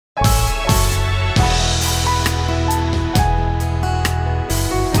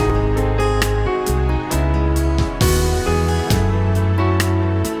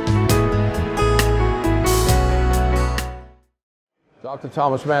Dr.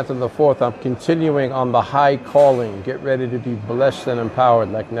 Thomas Manton IV. I'm continuing on the high calling. Get ready to be blessed and empowered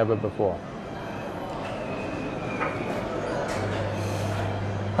like never before.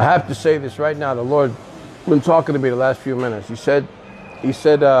 I have to say this right now. The Lord been talking to me the last few minutes. He said,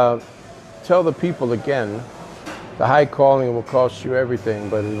 tell the people again, the high calling will cost you everything,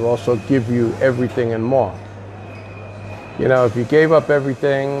 but it will also give you everything and more. You know, if you gave up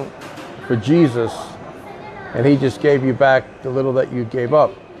everything for Jesus, and he just gave you back the little that you gave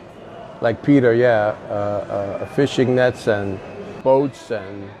up, like Peter, fishing nets and boats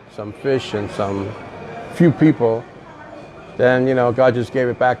and some fish and some few people, then, you know, God just gave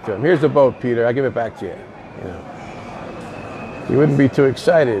it back to him. Here's the boat, Peter, I give it back to you. You know, you wouldn't be too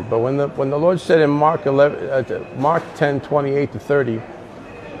excited. But when the Lord said in Mark 10:28-30,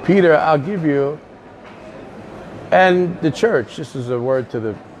 Peter, I'll give you, and the church, this is a word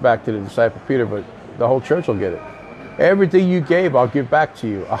back to the disciple Peter, but the whole church will get it. Everything you gave, I'll give back to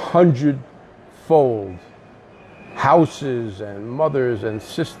you 100-fold. Houses and mothers and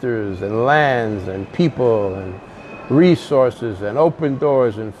sisters and lands and people and resources and open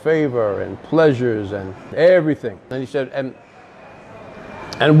doors and favor and pleasures and everything. And he said,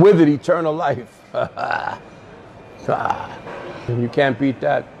 and with it, eternal life. You can't beat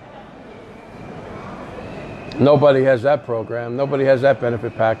that. Nobody has that program. Nobody has that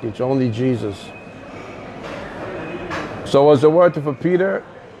benefit package. Only Jesus. So was the word for Peter?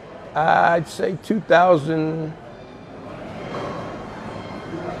 I'd say 2,000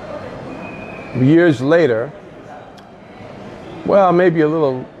 years later. Well, maybe a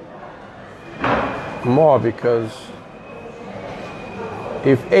little more, because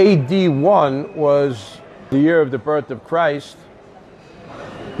if AD 1 was the year of the birth of Christ,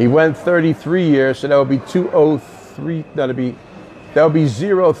 he went 33 years, so that would be 203. That would be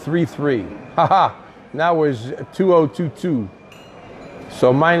 033. Haha. Now we're 2022.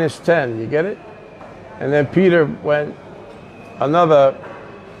 So minus 10. You get it? And then Peter went another.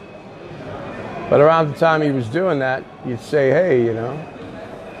 But around the time he was doing that, you'd say, hey, you know,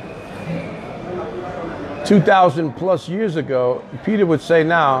 2,000 plus years ago, Peter would say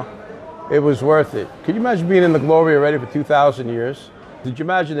now, it was worth it. Could you imagine being in the glory already for 2,000 years? Did you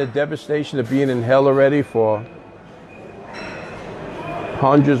imagine the devastation of being in hell already for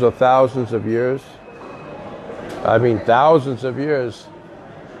hundreds or thousands of years? I mean, thousands of years.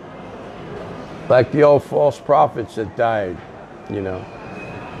 Like the old false prophets that died, you know,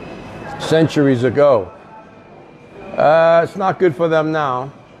 centuries ago. It's not good for them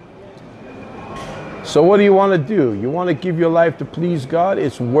now. So what do you want to do? You want to give your life to please God?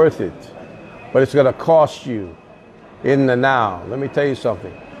 It's worth it. But it's going to cost you in the now. Let me tell you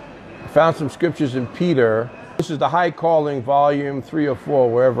something. I found some scriptures in Peter. This is the High Calling, volume 3 or 4,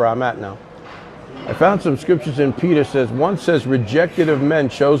 wherever I'm at now. I found some scriptures in Peter. One says, rejected of men,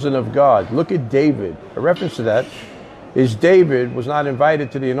 chosen of God. Look at David. A reference to that is David was not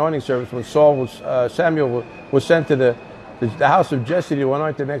invited to the anointing service when Samuel was sent to the house of Jesse to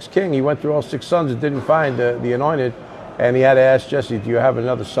anoint the next king. He went through all 6 sons and didn't find the anointed, and he had to ask Jesse, do you have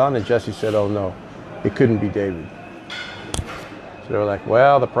another son? And Jesse said, oh no, it couldn't be David. So they were like,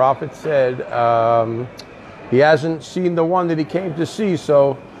 well, the prophet said he hasn't seen the one that he came to see,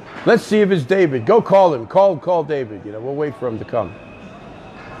 so let's see if it's David. Go call him. Call David. You know, we'll wait for him to come.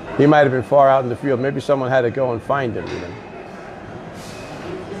 He might have been far out in the field. Maybe someone had to go and find him, you know,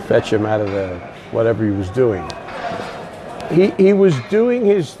 fetch him out of whatever he was doing. He was doing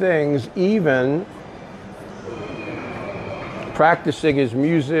his things, even practicing his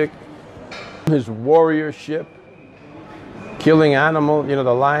music, his warriorship, killing animals, you know,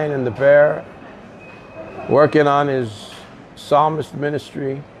 the lion and the bear, working on his psalmist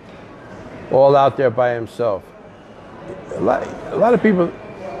ministry, all out there by himself. A lot of people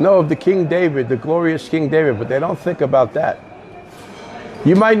know of the King David, the glorious King David, but they don't think about that.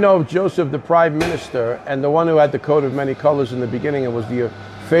 You might know of Joseph, the prime minister, and the one who had the coat of many colors in the beginning and was the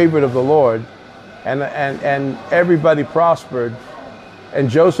favorite of the Lord, and everybody prospered, and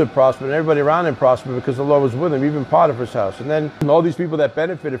Joseph prospered, and everybody around him prospered because the Lord was with him, even Potiphar's house. And then all these people that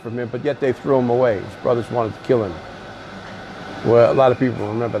benefited from him, but yet they threw him away. His brothers wanted to kill him. Well, a lot of people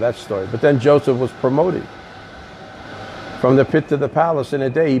remember that story. But then Joseph was promoted from the pit to the palace in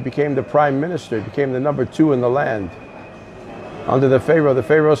a day. He became the prime minister. He became the number 2 in the land under the Pharaoh. The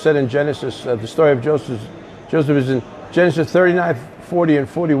Pharaoh said in Genesis, the story of Joseph is in Genesis 39, 40 and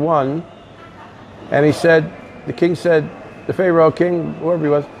 41. And he said, the king said, the Pharaoh king, whoever he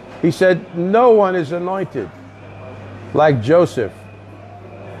was, he said, no one is anointed like Joseph.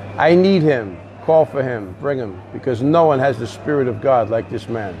 I need him. Call for him, bring him, because no one has the Spirit of God like this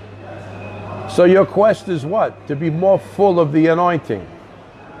man. So your quest is what? To be more full of the anointing.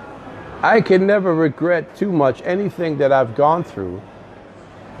 I can never regret too much anything that I've gone through,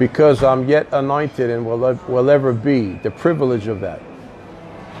 because I'm yet anointed and will ever be, the privilege of that.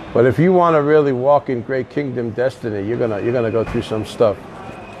 But if you want to really walk in great kingdom destiny, you're gonna go through some stuff.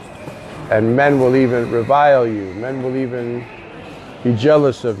 And men will even revile you. Men will even be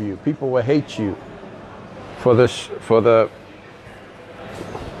jealous of you. People will hate you for the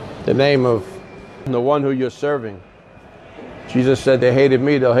name of the one who you're serving. Jesus said, they hated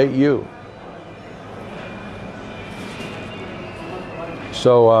me, they'll hate you.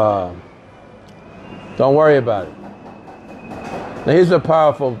 So don't worry about it. Now here's a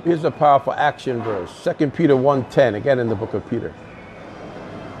powerful action verse. 2 Peter 1:10, again in the book of Peter.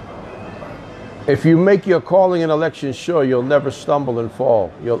 If you make your calling and election sure, you'll never stumble and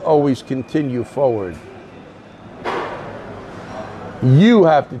fall. You'll always continue forward. You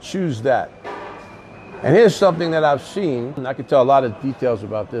have to choose that. And here's something that I've seen, and I could tell a lot of details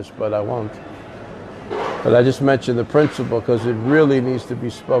about this, but I won't. But I just mentioned the principle because it really needs to be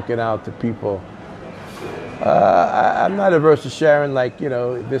spoken out to people. I'm not averse to sharing, like, you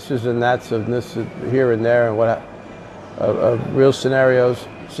know, this is and that's and this here and there and what, real scenarios,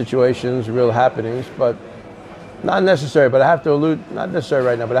 situations, real happenings, but not necessary. But I have to allude, not necessary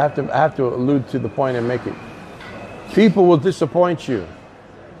right now, but I have to allude to the point and make it. People will disappoint you.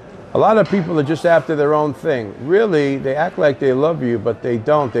 A lot of people are just after their own thing. Really, they act like they love you, but they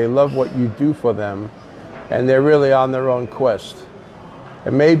don't. They love what you do for them, and they're really on their own quest.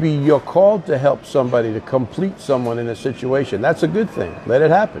 And maybe you're called to help somebody, to complete someone in a situation. That's a good thing. Let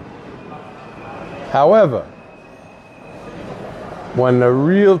it happen. However, when the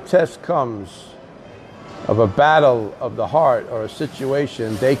real test comes of a battle of the heart or a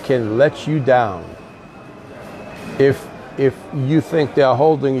situation, they can let you down if you think they're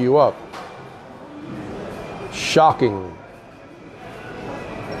holding you up. Shockingly.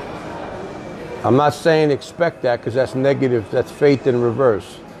 I'm not saying expect that, because that's negative. That's faith in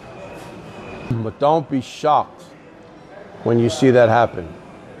reverse. But don't be shocked when you see that happen.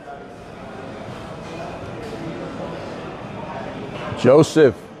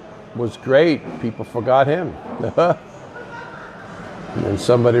 Joseph was great. People forgot him. And then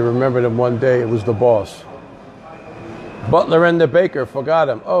somebody remembered him one day. It was the boss. Butler and the baker forgot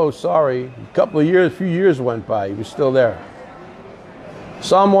him. Oh, sorry. A few years went by. He was still there.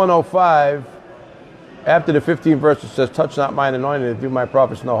 Psalm 105, after the 15th verse, it says, touch not mine anointed and do my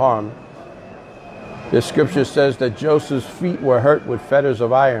prophets no harm. This scripture says that Joseph's feet were hurt with fetters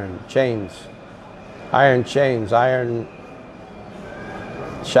of iron, chains, iron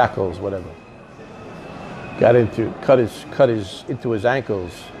shackles, whatever. Got cut into his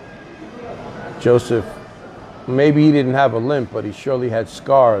ankles. Joseph, maybe he didn't have a limp, but he surely had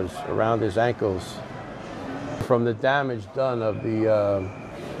scars around his ankles from the damage done of the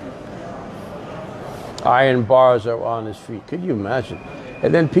iron bars that were on his feet. Could you imagine?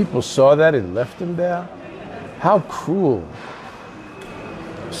 And then people saw that and left him there? How cruel.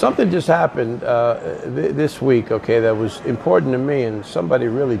 Something just happened this week, okay, that was important to me, and somebody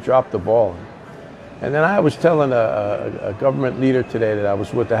really dropped the ball. And then I was telling a government leader today that I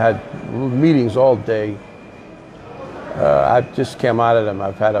was with, I had meetings all day. I just came out of them.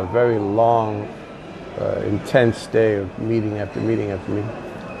 I've had a very long, intense day of meeting after meeting after meeting.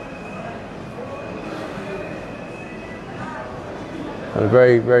 And a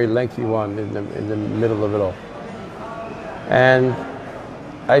very, very lengthy one in the middle of it all. And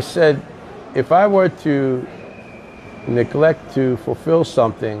I said, if I were to neglect to fulfill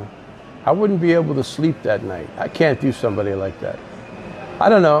something, I wouldn't be able to sleep that night. I can't do somebody like that. I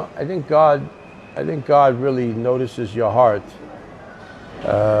don't know. I think God really notices your heart,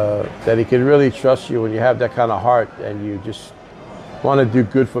 that he can really trust you when you have that kind of heart and you just want to do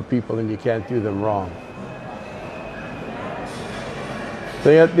good for people and you can't do them wrong.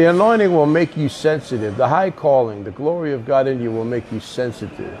 The anointing will make you sensitive. The high calling, the glory of God in you will make you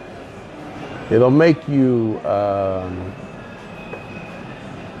sensitive. It'll make you a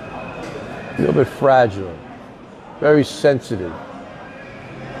little bit fragile, very sensitive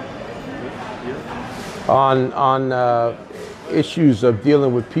on issues of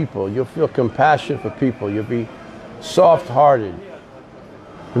dealing with people. You'll feel compassion for people. You'll be soft-hearted,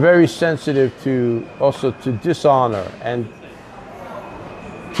 very sensitive to dishonor, and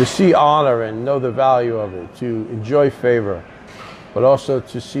to see honor and know the value of it, to enjoy favor, but also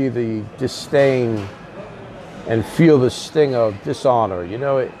to see the disdain and feel the sting of dishonor. You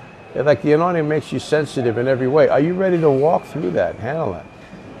know, like the anointing makes you sensitive in every way. Are you ready to walk through that, handle that?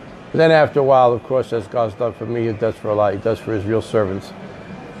 And then after a while, of course, as God's done for me, He does for a lot. He does for His real servants.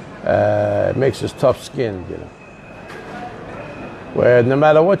 It makes us tough-skinned, you know. Where no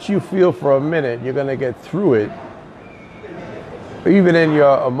matter what you feel for a minute, you're going to get through it. Even in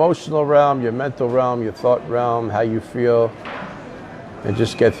your emotional realm, your mental realm, your thought realm, how you feel, and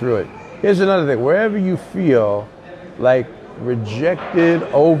just get through it. Here's another thing. Wherever you feel like rejected,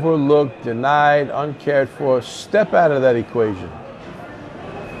 overlooked, denied, uncared for, step out of that equation.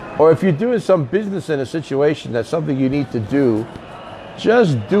 Or if you're doing some business in a situation that's something you need to do,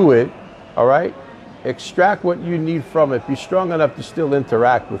 just do it, all right? Extract what you need from it. Be strong enough to still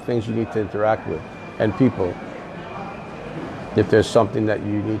interact with things you need to interact with and people. If there's something that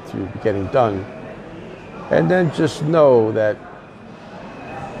you need to be getting done. And then just know that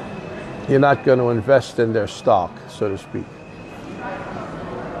you're not going to invest in their stock, so to speak.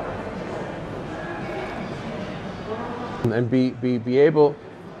 And be able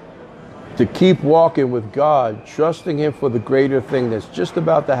to keep walking with God, trusting Him for the greater thing that's just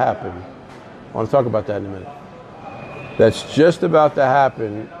about to happen. I want to talk about that in a minute. That's just about to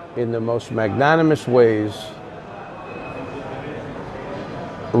happen in the most magnanimous ways,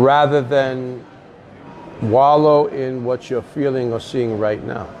 rather than wallow in what you're feeling or seeing right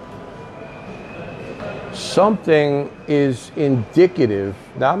now. Something is indicative.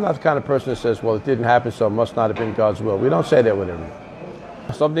 Now, I'm not the kind of person that says, well, it didn't happen, so it must not have been God's will. We don't say that with everything.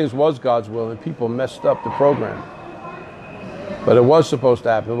 Some things was God's will, and people messed up the program. But it was supposed to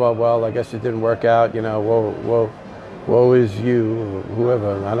happen. Well, I guess it didn't work out. You know, woe is you,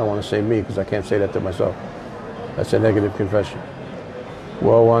 whoever. I don't want to say me, because I can't say that to myself. That's a negative confession.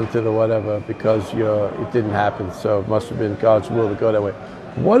 Woe unto the whatever, because it didn't happen, so it must have been God's will to go that way.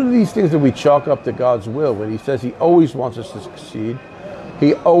 What are these things that we chalk up to God's will when He says He always wants us to succeed?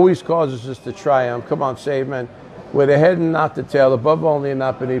 He always causes us to triumph. Come on, say amen. We're the head and not the tail, above only and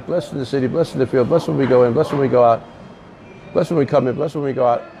not beneath. Blessed in the city, blessed in the field, blessed when we go in, blessed when we go out, blessed when we come in, blessed when we go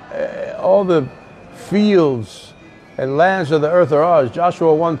out. All the fields and lands of the earth are ours.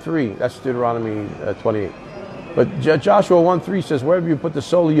 Joshua 1:3, that's Deuteronomy 28. But Joshua 1:3 says, wherever you put the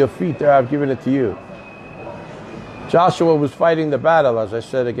sole of your feet, there I've given it to you. Joshua was fighting the battle, as I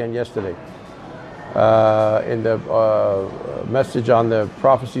said again yesterday, in the message on the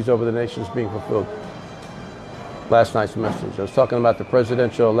prophecies over the nations being fulfilled. Last night's message. I was talking about the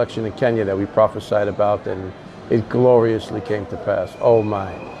presidential election in Kenya that we prophesied about, and it gloriously came to pass. Oh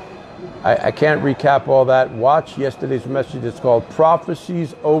my. I can't recap all that. Watch yesterday's message. It's called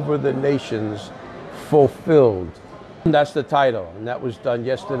Prophecies Over the Nations Fulfilled. And that's the title, and that was done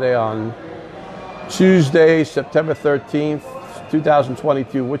yesterday on Tuesday, September 13th,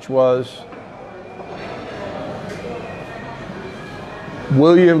 2022, which was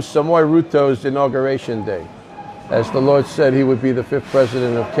William Samoei Ruto's inauguration day. As the Lord said He would be the 5th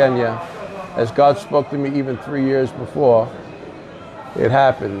president of Kenya, as God spoke to me even 3 years before, it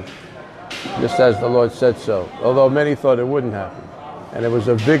happened, just as the Lord said so. Although many thought it wouldn't happen. And it was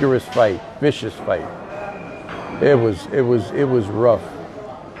a vigorous fight, vicious fight. It was rough.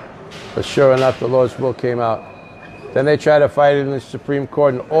 But sure enough, the Lord's will came out. Then they tried to fight it in the Supreme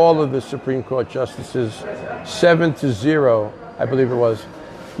Court, and all of the Supreme Court justices, 7-0, I believe it was,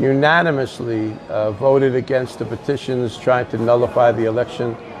 unanimously voted against the petitions trying to nullify the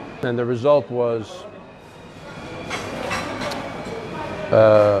election. And the result was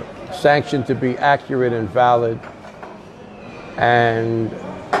sanctioned to be accurate and valid. And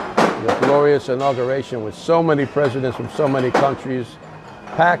the glorious inauguration with so many presidents from so many countries,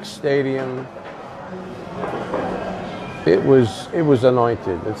 packed stadium. It was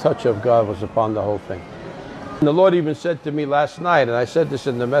anointed. The touch of God was upon the whole thing. And the Lord even said to me last night, and I said this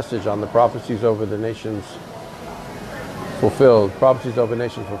in the message on the prophecies over the nations fulfilled. Prophecies over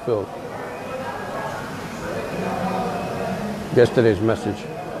nations fulfilled. Yesterday's message.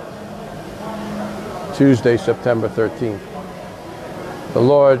 Tuesday, September 13th. The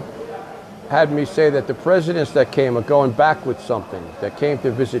Lord had me say that the presidents that came are going back with something, that came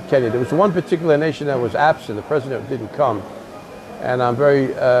to visit Kenya. There was one particular nation that was absent. The president didn't come. And I'm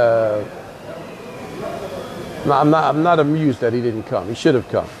very, I'm not amused that he didn't come. He should have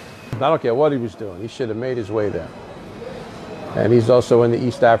come. I don't care what he was doing. He should have made his way there. And he's also in the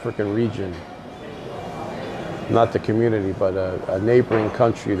East African region. Not the community, but a neighboring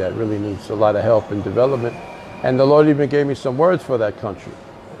country that really needs a lot of help and development. And the Lord even gave me some words for that country.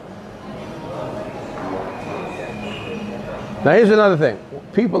 Now here's another thing.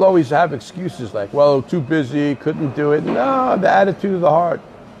 People always have excuses like, well, too busy, couldn't do it. No, the attitude of the heart.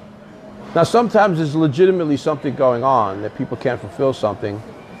 Now sometimes there's legitimately something going on that people can't fulfill something.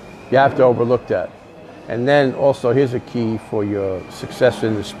 You have to overlook that. And then also here's a key for your success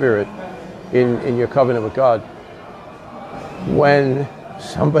in the spirit, in your covenant with God. When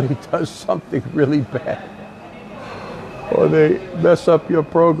somebody does something really bad, or they mess up your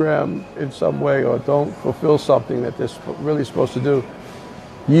program in some way, or don't fulfill something that they're really supposed to do,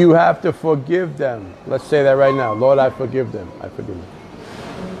 you have to forgive them. Let's say that right now. Lord, I forgive them. I forgive them.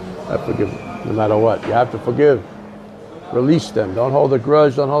 I forgive them. No matter what. You have to forgive. Release them. Don't hold a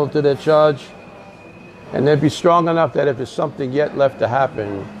grudge. Don't hold it to their charge. And then be strong enough that if there's something yet left to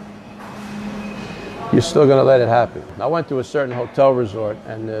happen, you're still going to let it happen. I went to a certain hotel resort,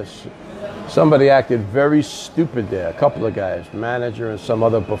 and somebody acted very stupid there. A couple of guys, manager and some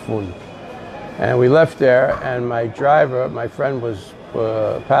other buffoon. And we left there, and my driver, my friend was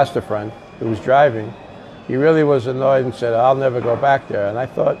a pastor friend who was driving. He really was annoyed and said, I'll never go back there. And I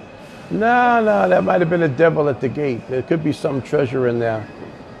thought, no, that might have been a devil at the gate. There could be some treasure in there.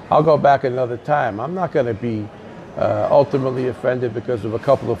 I'll go back another time. I'm not going to be ultimately offended because of a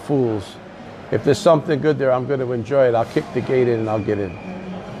couple of fools. If there's something good there, I'm going to enjoy it. I'll kick the gate in and I'll get in.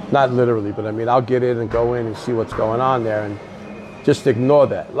 Not literally, but I mean, I'll get in and go in and see what's going on there and just ignore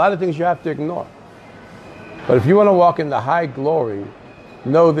that. A lot of things you have to ignore. But if you want to walk in the high glory,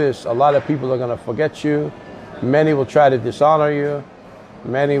 know this: a lot of people are going to forget you. Many will try to dishonor you.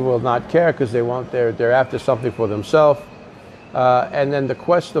 Many will not care because they're after something for themselves. And then the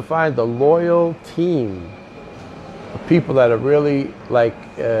quest to find the loyal team of people that are really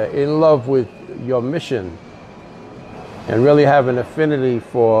in love with your mission and really have an affinity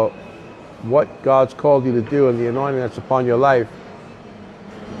for what God's called you to do and the anointing that's upon your life.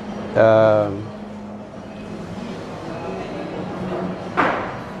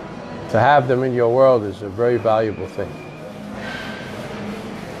 To have them in your world is a very valuable thing.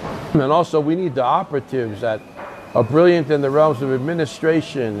 And also, we need the operatives that are brilliant in the realms of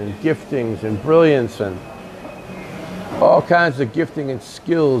administration and giftings and brilliance and all kinds of gifting and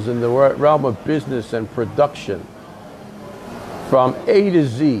skills in the realm of business and production, from A to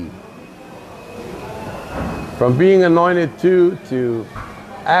Z, from being anointed to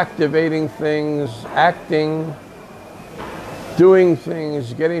activating things, acting, doing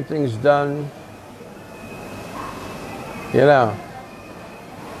things, getting things done. You know,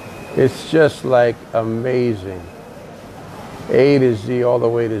 it's just like amazing. A to Z, all the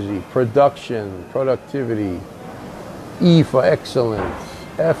way to Z. Production, productivity. E for excellence.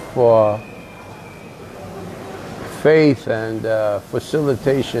 F for faith and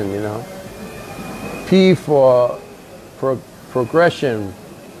facilitation, you know. P for progression.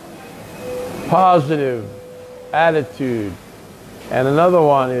 Positive attitude. And another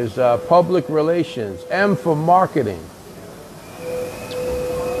one is public relations. M for marketing.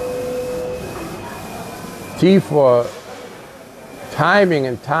 T for timing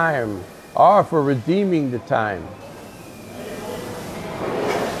and time. R for redeeming the time.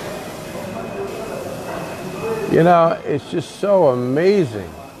 You know, it's just so amazing.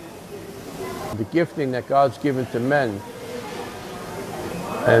 The gifting that God's given to men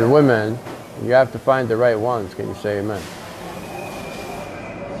and women, you have to find the right ones. Can you say amen?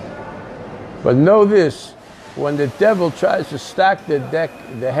 But know this: when the devil tries to stack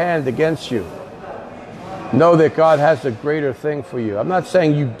the hand against you, know that God has a greater thing for you. I'm not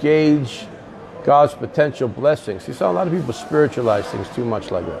saying you gauge God's potential blessings. See, so a lot of people spiritualize things too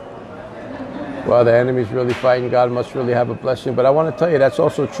much like that. Well, the enemy's really fighting. God must really have a blessing. But I want to tell you, that's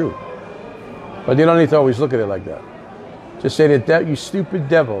also true. But you don't need to always look at it like that. Just say that, you stupid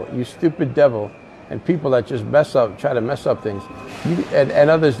devil, and people that just try to mess up things, and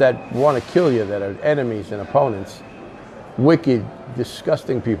others that want to kill you, that are enemies and opponents, wicked,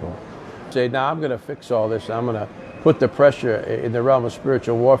 disgusting people. Say, now I'm going to fix all this. I'm going to put the pressure in the realm of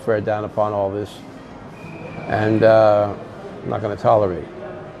spiritual warfare down upon all this. And I'm not going to tolerate.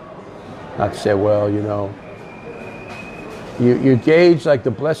 Not to say, well, you know, you gauge like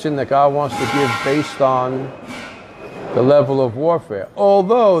the blessing that God wants to give based on the level of warfare.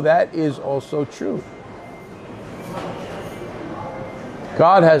 Although that is also true.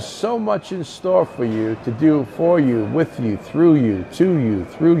 God has so much in store for you to do for you, with you, through you, to you,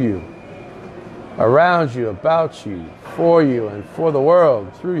 through you, around you, about you, for you, and for the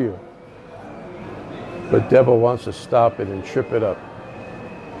world, through you. But the devil wants to stop it and trip it up.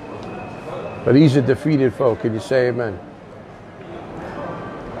 But he's a defeated foe. Can you say amen?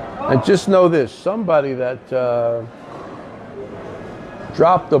 And just know this: somebody that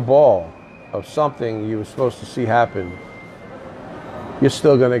dropped the ball of something you were supposed to see happen, you're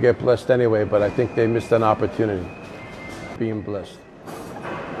still going to get blessed anyway, but I think they missed an opportunity being blessed.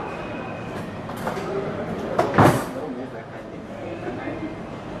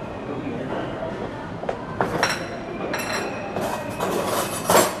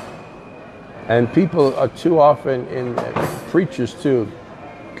 And people are too often, preachers too,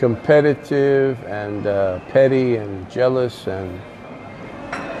 competitive and petty and jealous and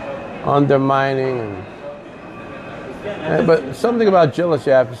undermining. But something about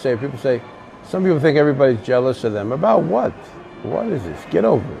jealousy I have to say. People say, some people think everybody's jealous of them. About what? What is this? Get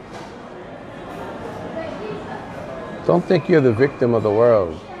over it. Don't think you're the victim of the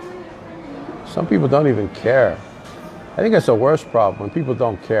world. Some people don't even care. I think that's the worst problem, when people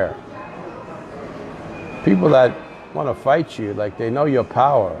don't care. People that want to fight you, like they know your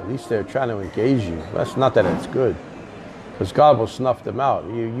power, at least they're trying to engage you. That's not that it's good, because God will snuff them out.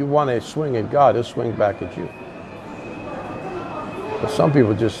 You want to swing at God, He'll swing back at you. But some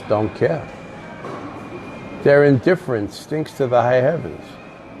people just don't care. Their indifference stinks to the high heavens.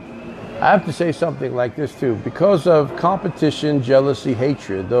 I have to say something like this too. Because of competition, jealousy,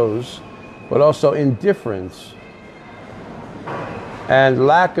 hatred, but also indifference and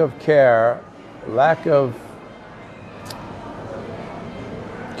lack of care, lack of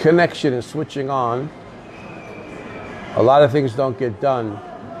connection and switching on, a lot of things don't get done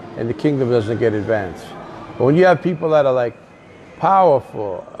and the kingdom doesn't get advanced. But when you have people that are like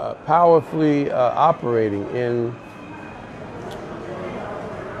powerfully operating in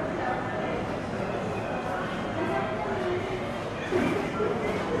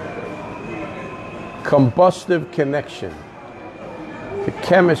combustive connection, the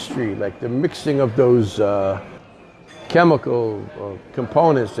chemistry, like the mixing of those chemical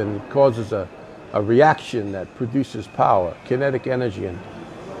components, and it causes a reaction that produces power, kinetic energy and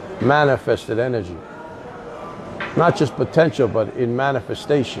manifested energy. Not just potential, but in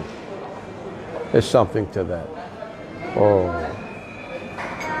manifestation. There's something to that. Oh.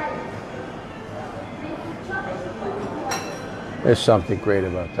 There's something great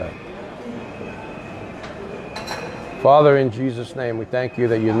about that. Father, in Jesus' name, we thank you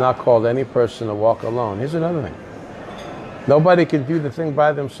that you've not called any person to walk alone. Here's another thing. Nobody can do the thing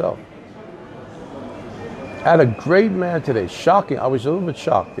by themselves. I had a great man today. Shocking. I was a little bit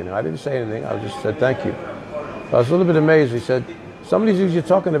shocked, I didn't say anything. I just said thank you. I was a little bit amazed. He said, some of these things you're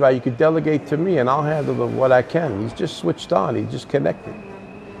talking about, you could delegate to me and I'll handle what I can. He's just switched on. He's just connected.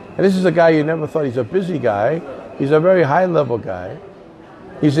 And this is a guy you never thought. He's a busy guy. He's a very high-level guy.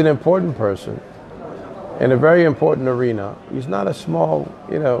 He's an important person in a very important arena. He's not a small,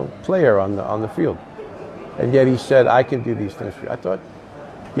 player on the field. And yet he said, I can do these things for you. I thought,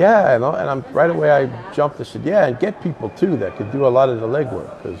 yeah, and I'm right away I jumped and said, yeah, and get people too that could do a lot of the legwork.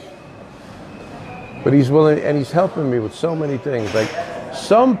 But he's willing, and he's helping me with so many things. Like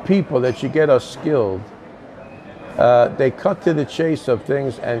some people that you get are skilled. They cut to the chase of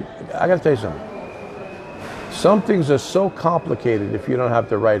things, and I got to tell you something. Some things are so complicated if you don't have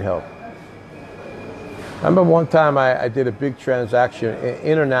the right help. I remember one time I did a big transaction, an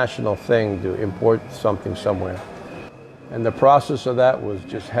international thing to import something somewhere. And the process of that was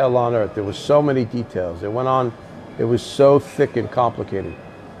just hell on earth. There was so many details. It went on, it was so thick and complicated.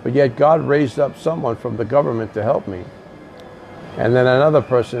 But yet God raised up someone from the government to help me. And then another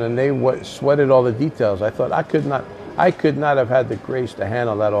person, and they sweated all the details. I thought I could not have had the grace to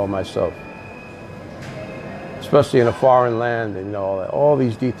handle that all myself. Especially in a foreign land, and all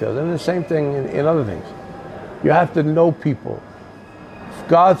these details. And the same thing in other things. You have to know people.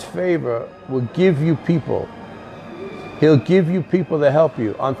 God's favor will give you people. He'll give you people to help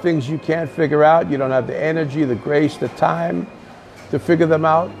you on things you can't figure out. You don't have the energy, the grace, the time to figure them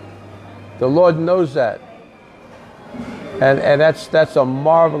out. The Lord knows that. And that's a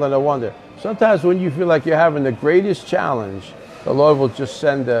marvel and a wonder. Sometimes when you feel like you're having the greatest challenge, the Lord will just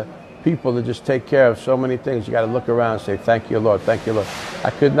send the people to just take care of so many things. You got to look around and say, thank you, Lord, thank you, Lord. I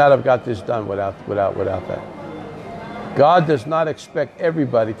could not have got this done without that. God does not expect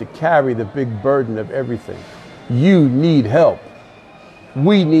everybody to carry the big burden of everything. You need help.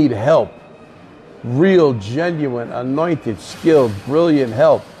 We need help. Real, genuine, anointed, skilled, brilliant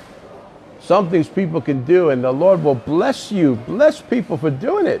help. Some things people can do, and the Lord will bless you, bless people for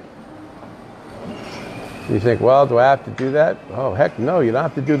doing it. You think, well, do I have to do that? Oh, heck no, you don't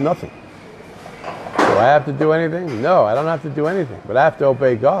have to do nothing. Do I have to do anything? No, I don't have to do anything, but I have to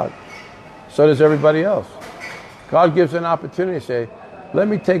obey God. So does everybody else. God gives an opportunity to say, let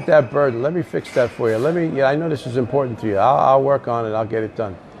me take that burden, let me fix that for you. I know this is important to you. I'll work on it, I'll get it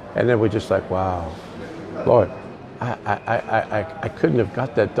done. And then we're just like, wow, Lord, I couldn't have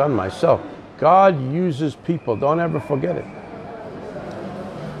got that done myself. God uses people, don't ever forget it.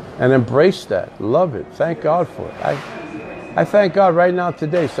 And embrace that, love it, thank God for it. I thank God right now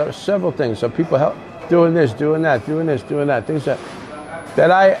today, several things. So people help doing this, doing that, doing this, doing that, things that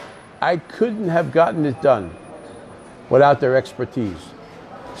I couldn't have gotten it done without their expertise.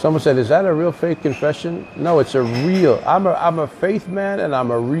 Someone said, is that a real faith confession? No, it's a real. I'm a faith man and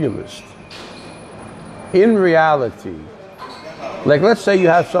I'm a realist. In reality, like let's say you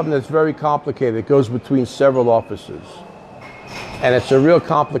have something that's very complicated. It goes between several offices. And it's a real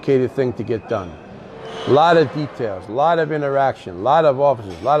complicated thing to get done. A lot of details, a lot of interaction, a lot of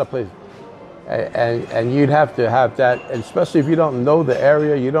offices, a lot of places. And you'd have to have that, and especially if you don't know the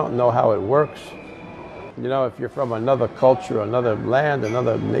area, you don't know how it works. You know, if you're from another culture, another land,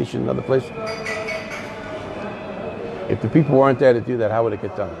 another nation, another place. If the people weren't there to do that, how would it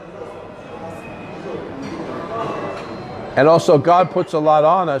get done? And also, God puts a lot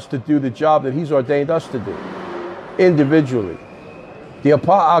on us to do the job that He's ordained us to do, individually.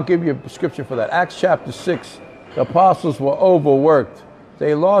 I'll give you a scripture for that. Acts chapter 6, the apostles were overworked.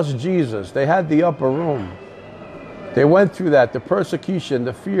 They lost Jesus. They had the upper room. They went through that, the persecution,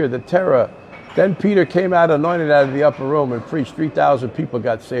 the fear, the terror. Then Peter came out anointed out of the upper room and preached. 3,000 people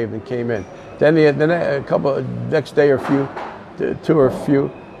got saved and came in. Then next day or two or few,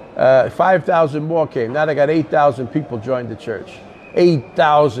 5,000 more came. Now they got 8,000 people joined the church.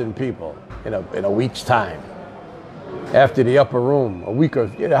 8,000 people in a week's time. After the upper room, a week or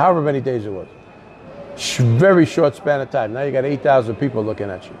however many days it was. Very short span of time. Now you got 8,000 people looking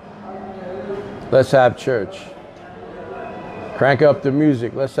at you. Let's have church. Crank up the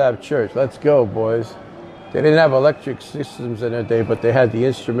music. Let's have church. Let's go, boys. They didn't have electric systems in their day, but they had the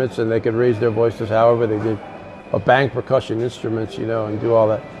instruments and they could raise their voices however they did. Or bang percussion instruments, you know, and do all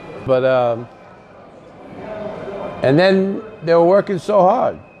that. But, and then they were working so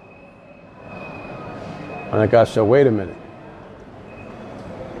hard. And I got, so wait a minute.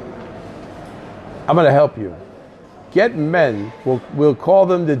 I'm going to help you. Get men, we'll call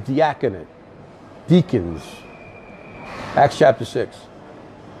them the diaconate, deacons. Acts chapter 6.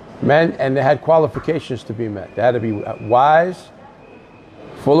 Men, and they had qualifications to be met. They had to be wise,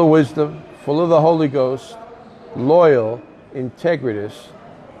 full of wisdom, full of the Holy Ghost, loyal, integritous,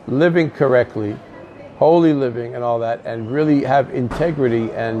 living correctly, holy living and all that, and really have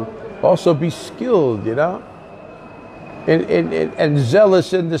integrity and also be skilled, you know, and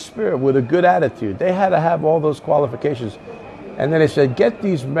zealous in the spirit with a good attitude. They had to have all those qualifications. And then they said, get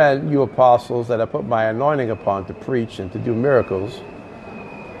these men, you apostles, that I put my anointing upon to preach and to do miracles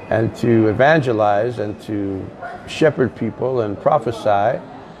and to evangelize and to shepherd people and prophesy.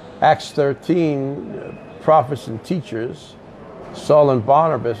 Acts 13, prophets and teachers, Saul and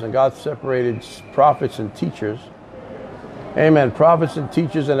Barnabas, and God separated prophets and teachers. Amen. Prophets and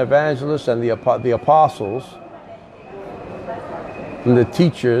teachers and evangelists and the apostles and the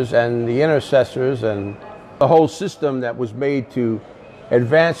teachers and the intercessors and the whole system that was made to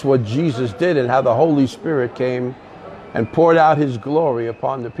advance what Jesus did and how the Holy Spirit came and poured out His glory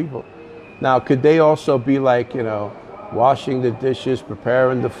upon the people. Now, could they also be like, you know, washing the dishes,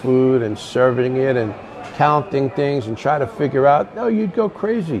 preparing the food and serving it and counting things and try to figure out? No, you'd go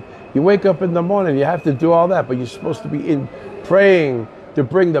crazy. You wake up in the morning, you have to do all that, but you're supposed to be in praying to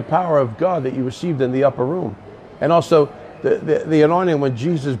bring the power of God that you received in the upper room. And also the anointing when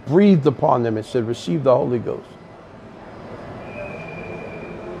Jesus breathed upon them, it said, receive the Holy Ghost.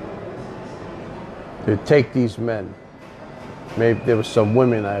 To take these men. Maybe there were some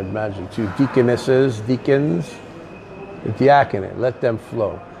women, I imagine, too. Deaconesses, deacons, the diaconate. Let them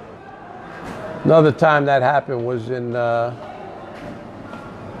flow. Another time that happened was in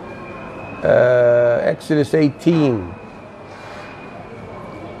Exodus 18.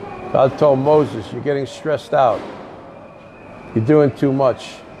 God told Moses, you're getting stressed out. You're doing too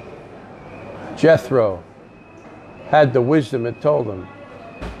much. Jethro had the wisdom and told him.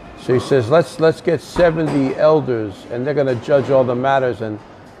 So he says, let's get 70 elders, and they're going to judge all the matters and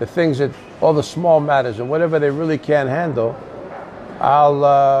the things that, all the small matters, and whatever they really can't handle,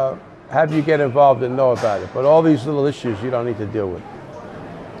 I'll have you get involved and know about it. But all these little issues you don't need to deal with.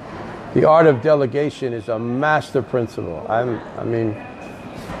 The art of delegation is a master principle.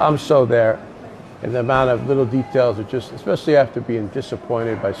 I'm so there in the amount of little details that just, especially after being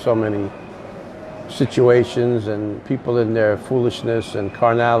disappointed by so many situations and people in their foolishness and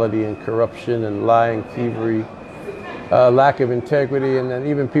carnality and corruption and lying, thievery, lack of integrity, and then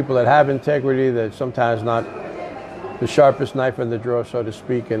even people that have integrity that sometimes not the sharpest knife in the drawer, so to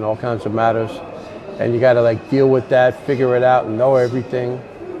speak, in all kinds of matters. And you got to like deal with that, figure it out, and know everything.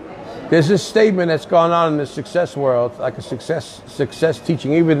 There's this statement that's gone on in the success world, like a success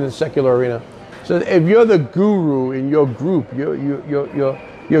teaching, even in the secular arena. So if you're the guru in your group,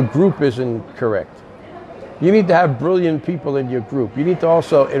 your group isn't correct. You need to have brilliant people in your group. You need to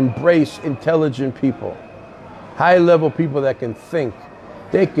also embrace intelligent people, high-level people that can think.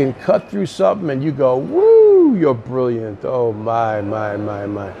 They can cut through something and you go, woo! Woo, you're brilliant. Oh, my.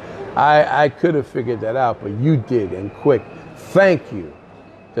 I could have figured that out, but you did, and quick. Thank you.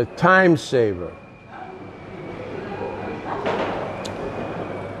 The time saver.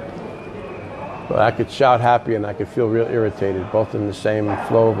 But I could shout happy and I could feel real irritated, both in the same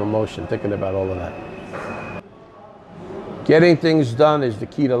flow of emotion, thinking about all of that. Getting things done is the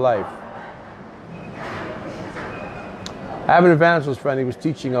key to life. I have an evangelist friend, he was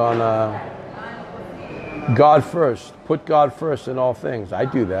teaching on God first. Put God first in all things. I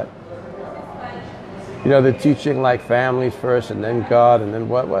do that. You know, they're teaching like families first and then God and then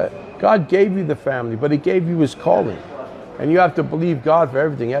what? God gave you the family, but he gave you his calling. And you have to believe God for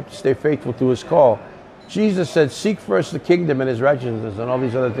everything. You have to stay faithful to his call. Jesus said, seek first the kingdom and his righteousness, and all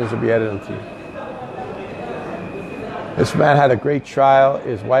these other things will be added unto you. This man had a great trial.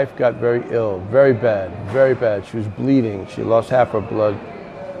 His wife got very ill, very bad, very bad. She was bleeding. She lost half her blood,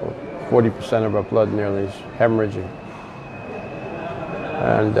 40% of her blood nearly, hemorrhaging.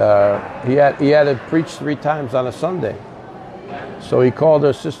 And he had to preach 3 times on a Sunday. So he called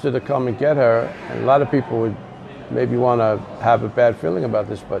her sister to come and get her. And a lot of people would maybe want to have a bad feeling about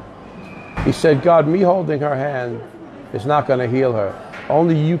this, but he said, God, me holding her hand is not going to heal her.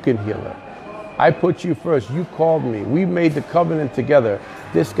 Only you can heal her. I put you first. You called me. We made the covenant together.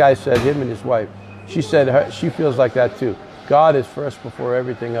 This guy said, him and his wife. She said she feels like that too. God is first before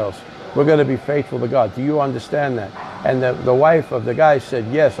everything else. We're going to be faithful to God. Do you understand that? And the wife of the guy said,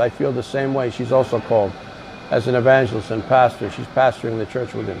 yes, I feel the same way. She's also called as an evangelist and pastor. She's pastoring the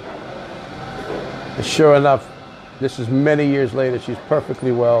church with him. And sure enough, this is many years later. She's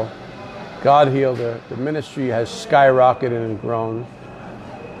perfectly well. God healed her. The ministry has skyrocketed and grown.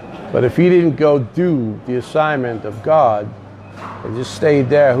 But if he didn't go do the assignment of God and just stayed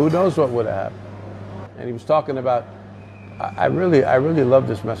there, who knows what would have happened. And he was talking about, I really love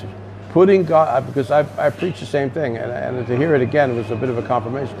this message. Putting God, because I preach the same thing, and to hear it again was a bit of a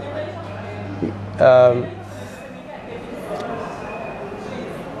confirmation.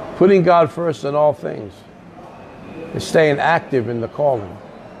 Putting God first in all things is staying active in the calling,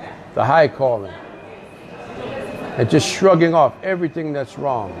 the high calling, and just shrugging off everything that's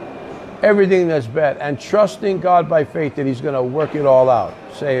wrong, everything that's bad, and trusting God by faith that he's going to work it all out.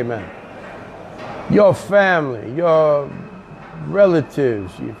 Say amen. Your family, your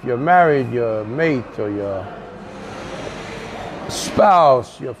relatives, if you're married, your mate or your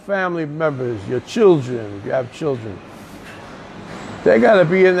spouse, your family members, your children, if you have children, they got to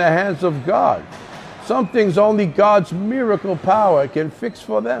be in the hands of God. Some things only God's miracle power can fix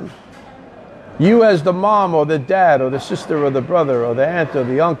for them. You as the mom or the dad or the sister or the brother or the aunt or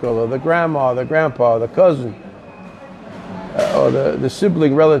the uncle or the grandma or the grandpa or the cousin or the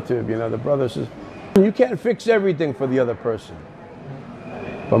sibling relative, you know, the brother, sister. You can't fix everything for the other person.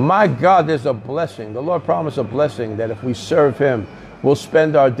 But my God, there's a blessing. The Lord promised a blessing that if we serve him, we'll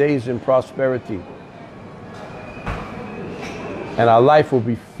spend our days in prosperity. And our life will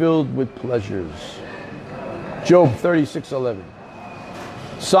be filled with pleasures. Job 36:11.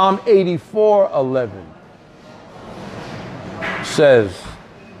 Psalm 84:11 says,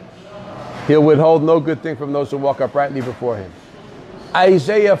 he'll withhold no good thing from those who walk uprightly before him.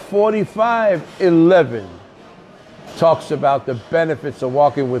 Isaiah 45:11 talks about the benefits of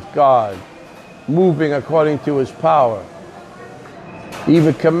walking with God, moving according to his power,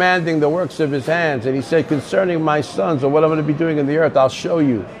 even commanding the works of his hands. And he said, concerning my sons or what I'm going to be doing in the earth, I'll show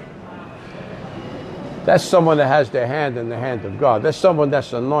you. That's someone that has their hand in the hand of God. That's someone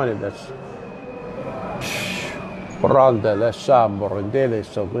that's anointed. That's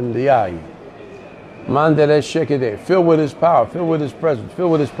filled with his power, filled with his presence,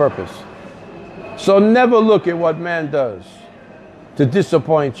 filled with his purpose. So never look at what man does to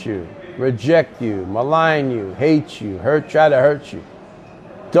disappoint you, reject you, malign you, hate you, try to hurt you.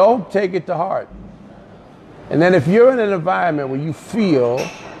 Don't take it to heart. And then if you're in an environment where you feel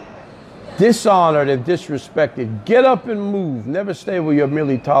dishonored and disrespected, get up and move. Never stay where you're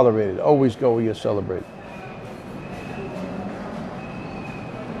merely tolerated. Always go where you're celebrated.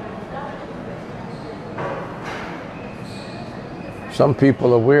 Some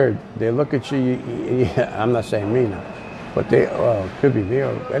people are weird. They look at you, I'm not saying me now, but it could be me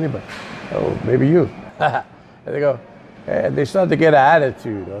or anybody. Oh, maybe you. And they go, and they start to get an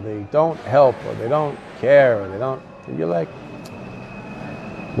attitude, or they don't help, or they don't care, or they don't, and you're like,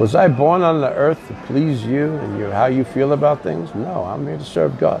 was I born on the earth to please you and how you feel about things? No, I'm here to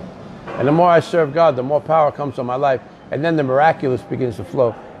serve God. And the more I serve God, the more power comes on my life, and then the miraculous begins to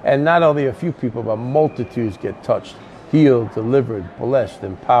flow. And not only a few people, but multitudes get touched, healed, delivered, blessed,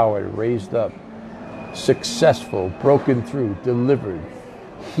 empowered, raised up, successful, broken through, delivered,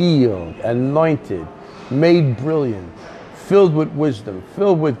 healed, anointed, made brilliant, filled with wisdom,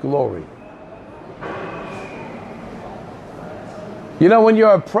 filled with glory. You know, when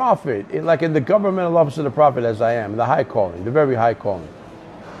you're a prophet, like in the governmental office of the prophet, as I am, the high calling, the very high calling.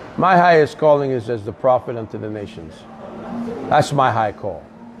 My highest calling is as the prophet unto the nations. That's my high call.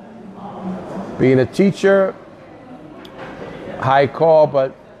 Being a teacher, high call,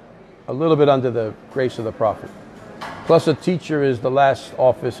 but a little bit under the grace of the prophet. Plus, a teacher is the last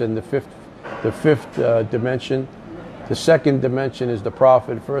office in the fifth dimension. The second dimension is the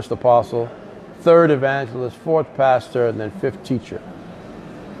prophet, first apostle, third evangelist, fourth pastor, and then fifth teacher.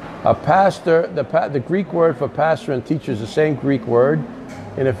 A pastor, the Greek word for pastor and teacher is the same Greek word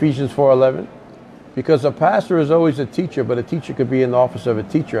in Ephesians 4:11. Because a pastor is always a teacher, but a teacher could be in the office of a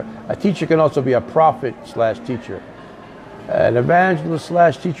teacher. A teacher can also be a prophet / teacher. An evangelist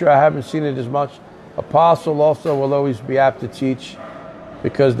 / teacher, I haven't seen it as much. Apostle also will always be apt to teach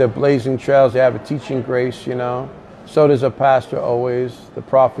because they're blazing trails. They have a teaching grace, you know. So does a pastor always. The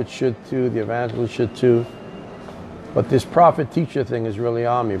prophet should too. The evangelist should too. But this prophet-teacher thing is really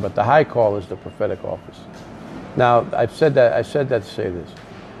on me. But the high call is the prophetic office. Now, I've said that to say this,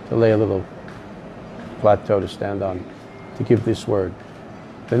 to lay a little plateau to stand on, to give this word.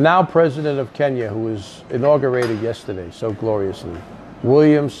 The now president of Kenya, who was inaugurated yesterday so gloriously,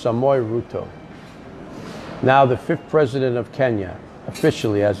 William Samoei Ruto, now the 5th president of Kenya,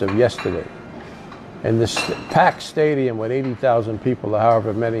 officially as of yesterday, in this packed stadium with 80,000 people, or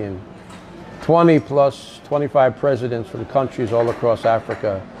however many, and 25 presidents from countries all across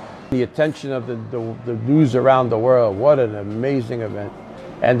Africa. The attention of the news around the world. What an amazing event.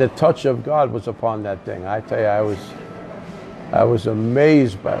 And the touch of God was upon that thing. I tell you, I was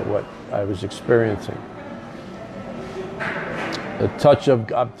amazed by what I was experiencing. I'm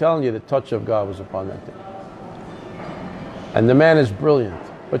telling you, the touch of God was upon that thing. And the man is brilliant.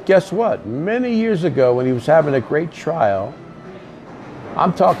 But guess what? Many years ago, when he was having a great trial,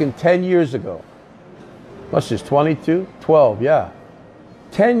 I'm talking 10 years ago. What's this, 22? 12, yeah.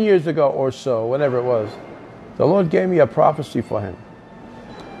 10 years ago or so, whatever it was, the Lord gave me a prophecy for him.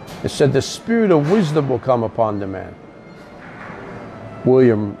 It said the spirit of wisdom will come upon the man.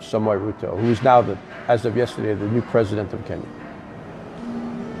 William Samoei Ruto, who is now, as of yesterday, the new president of Kenya.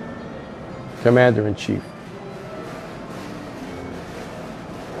 Commander-in-chief.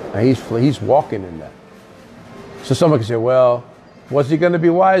 And he's walking in that. So someone can say, well, was he going to be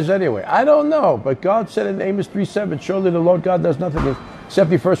wise anyway? I don't know. But God said in Amos 3:7, surely the Lord God does nothing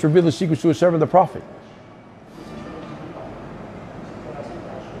except he first reveal the secrets to his servant the prophet.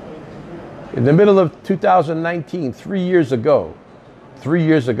 In the middle of 2019, 3 years ago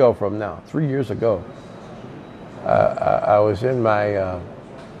from now, 3 years ago, I was in my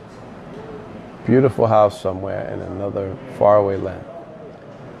beautiful house somewhere in another faraway land.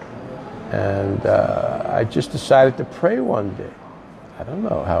 And I just decided to pray one day. I don't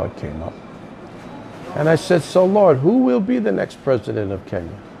know how it came up. And I said, so Lord, who will be the next president of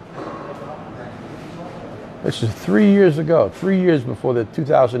Kenya? This is 3 years ago, 3 years before the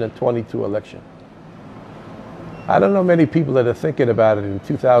 2022 election. I don't know many people that are thinking about it in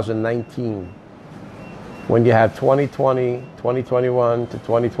 2019, when you have 2020, 2021 to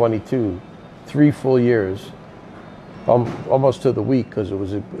 2022, 3 full years, almost to the week, because it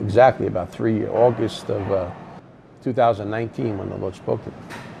was exactly about August of 2019 when the Lord spoke to me.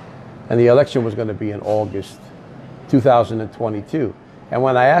 And the election was going to be in August 2022. And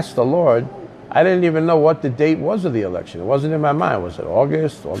when I asked the Lord, I didn't even know what the date was of the election. It wasn't in my mind. Was it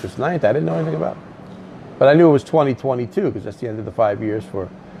August 9th? I didn't know anything about it. But I knew it was 2022 because that's the end of the 5 years for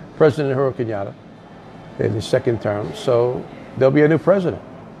President Uhuru Kenyatta in his second term. So there'll be a new president.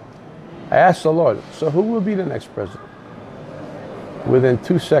 I asked the Lord, so who will be the next president? Within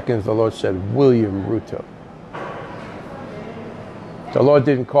 2 seconds, the Lord said, William Ruto. The Lord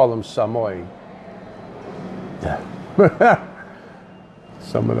didn't call him Samoei.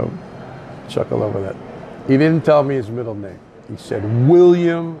 Some of them chuckle over that. He didn't tell me his middle name. He said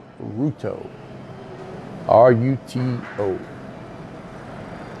William Ruto. R-U-T-O.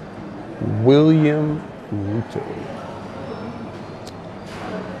 William Ruto.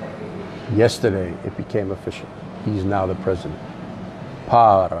 Yesterday, it became official. He's now the president.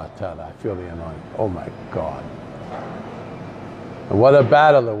 Paratala. I feel the anointing. Oh my God. And what a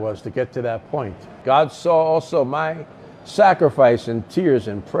battle it was to get to that point. God saw also my sacrifice and tears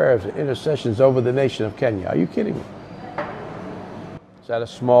and prayers and intercessions over the nation of Kenya. Are you kidding me? Is that a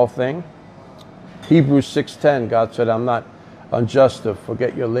small thing? Hebrews 6:10, God said, I'm not unjust to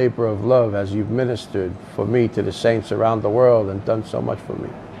forget your labor of love as you've ministered for me to the saints around the world and done so much for me.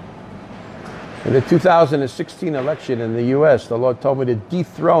 In the 2016 election in the U.S., the Lord told me to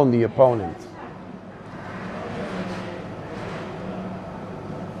dethrone the opponent.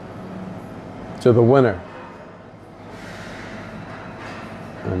 to the winner.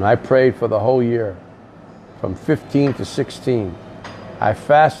 And I prayed for the whole year, from 15 to 16. I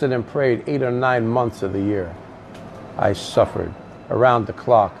fasted and prayed 8 or 9 months of the year. I suffered around the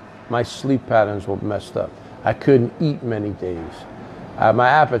clock. My sleep patterns were messed up. I couldn't eat many days. My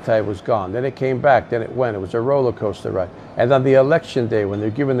appetite was gone. Then it came back. Then it went. It was a roller coaster ride. And on the election day, when they're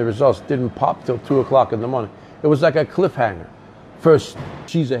giving the results, didn't pop till 2 o'clock in the morning. It was like a cliffhanger. First,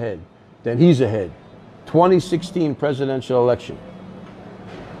 she's ahead. Then he's ahead. 2016 presidential election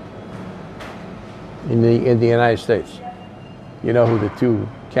in the United States. You know who the two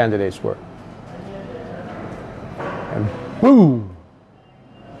candidates were. And boom,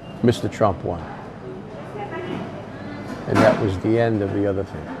 Mr. Trump won. And that was the end of the other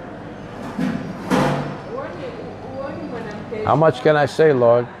thing. How much can I say,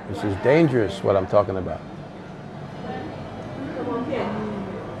 Lord? This is dangerous, what I'm talking about.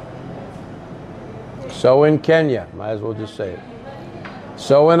 So in Kenya, might as well just say it.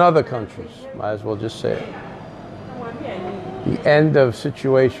 So in other countries, might as well just say it. The end of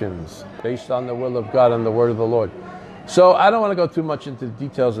situations based on the will of God and the word of the Lord. So I don't want to go too much into the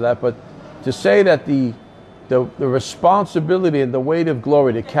details of that, but to say that the responsibility and the weight of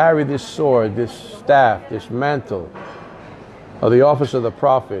glory to carry this sword, this staff, this mantle of the office of the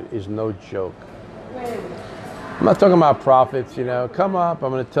prophet is no joke. I'm not talking about prophets, you know. Come up,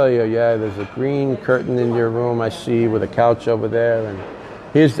 I'm going to tell you, yeah, there's a green curtain in your room I see with a couch over there, and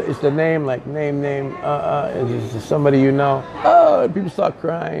here's the name, like name, is this somebody you know? Oh, and people start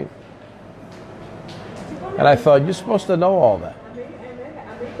crying. And I thought, you're supposed to know all that.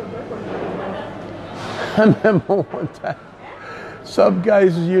 I remember one time, some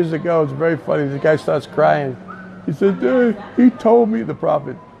guys years ago, it's very funny, the guy starts crying. He said, he told me, the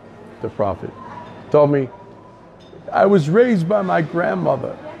prophet told me, I was raised by my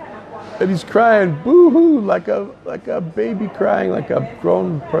grandmother. And he's crying, boo-hoo, like a baby crying, like a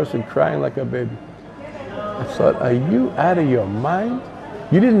grown person crying like a baby. I thought, are you out of your mind?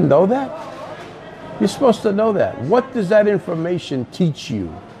 You didn't know that? You're supposed to know that. What does that information teach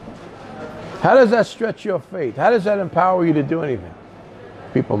you? How does that stretch your faith? How does that empower you to do anything?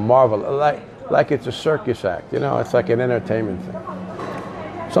 People marvel, like it's a circus act. You know, it's like an entertainment thing.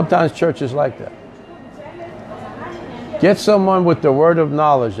 Sometimes church is like that. Get someone with the word of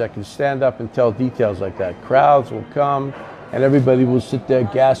knowledge that can stand up and tell details like that. Crowds will come and everybody will sit there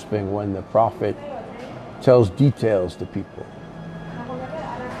gasping when the prophet tells details to people.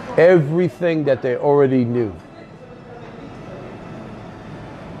 Everything that they already knew.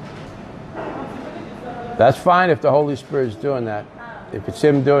 That's fine if the Holy Spirit's doing that. If it's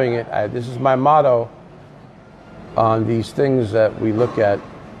Him doing it, this is my motto on these things that we look at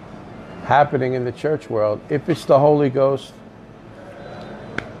happening in the church world. If it's the Holy Ghost,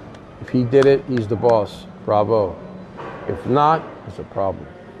 if He did it, He's the boss. Bravo. If not, it's a problem.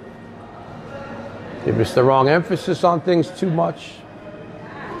 If it's the wrong emphasis on things too much,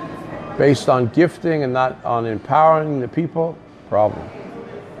 based on gifting and not on empowering the people, problem.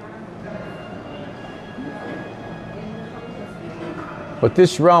 But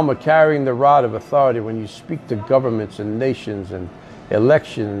this realm of carrying the rod of authority, when you speak to governments and nations and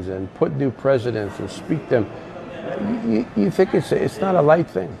elections and put new presidents and speak them, you think it's not a light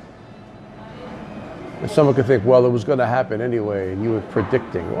thing. And someone could think, well, it was going to happen anyway, and you were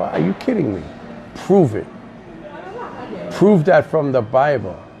predicting. Well, are you kidding me? Prove it. Prove that from the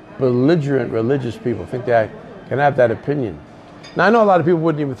Bible. Belligerent religious people think they can have that opinion. Now, I know a lot of people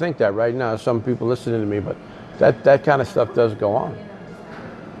wouldn't even think that right now. Some people listening to me, but that kind of stuff does go on.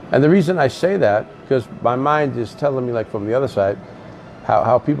 And the reason I say that, because my mind is telling me, like from the other side,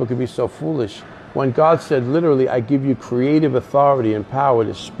 how people can be so foolish. When God said, literally, I give you creative authority and power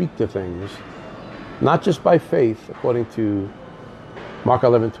to speak to things, not just by faith, according to Mark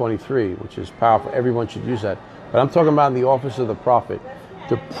 11:23, which is powerful. Everyone should use that. But I'm talking about in the office of the prophet,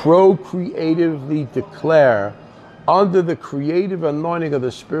 to procreatively declare under the creative anointing of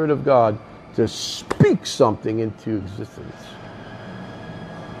the Spirit of God to speak something into existence.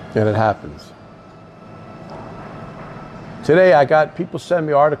 And it happens. Today I got people send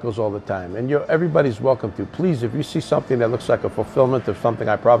me articles all the time, and everybody's welcome to. Please, if you see something that looks like a fulfillment of something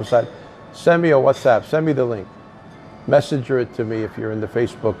I prophesied, send me a WhatsApp, send me the link. Messenger it to me if you're in the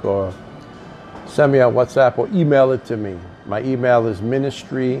Facebook, or send me a WhatsApp or email it to me. My email is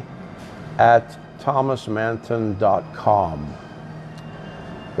ministry@thomasmanton.com.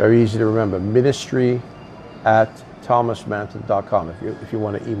 Very easy to remember, ministry@thomasmanton.com if you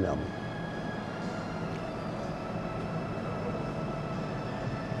want to email me.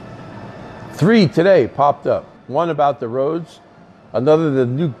 Three today popped up. One about the roads, The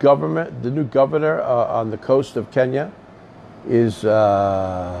new governor on the coast of Kenya is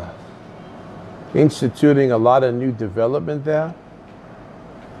instituting a lot of new development there.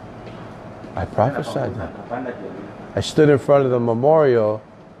 I prophesied that. I stood in front of the memorial,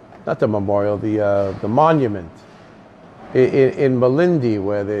 not the memorial, the monument in Malindi,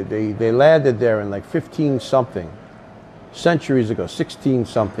 where they landed there in like 15-something centuries ago,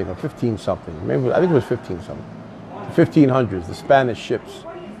 16-something or 15-something. Maybe I think it was 15-something. 1500s, the Spanish ships.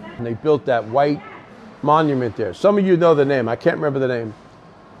 And they built that white monument there. Some of you know the name. I can't remember the name.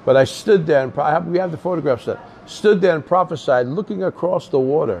 But I stood there, and we have the photographs there. Stood there and prophesied, looking across the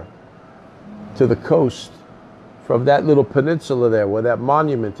water to the coast from that little peninsula there where that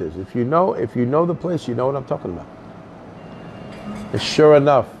monument is. If you know the place, you know what I'm talking about. And sure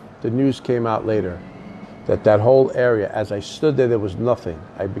enough, the news came out later that whole area, as I stood there was nothing.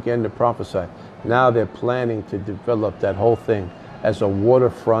 I began to prophesy. Now they're planning to develop that whole thing as a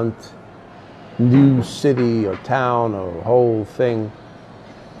waterfront, new city or town or whole thing.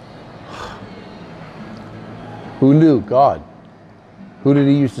 Who knew? God. Who did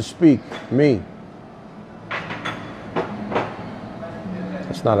he use to speak? Me.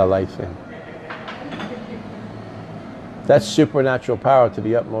 It's not a light thing. That's supernatural power to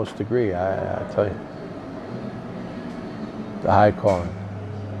the utmost degree, I tell you. The high calling.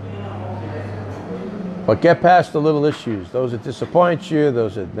 But get past the little issues. Those that disappoint you,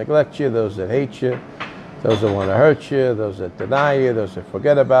 those that neglect you, those that hate you, those that want to hurt you, those that deny you, those that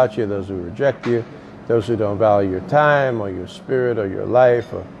forget about you, those who reject you, those who don't value your time or your spirit or your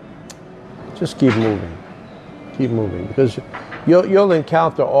life. Or just keep moving. Keep moving. Because you'll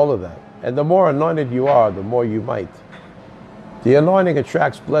encounter all of that. And the more anointed you are, the more you might. The anointing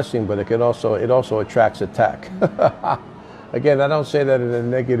attracts blessing, but it also attracts attack. Again, I don't say that in a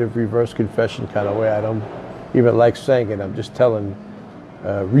negative reverse confession kind of way. I don't even like saying it. I'm just telling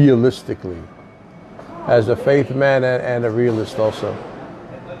realistically, as a faith man and a realist also,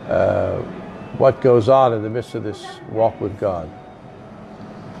 what goes on in the midst of this walk with God.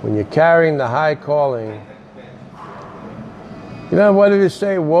 When you're carrying the high calling, you know what did it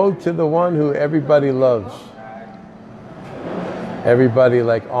say? Woe to the one who everybody loves. Everybody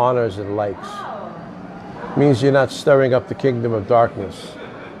like honors and likes. Means you're not stirring up the kingdom of darkness.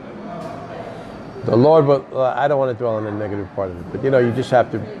 The Lord, but I don't want to dwell on the negative part of it, but you just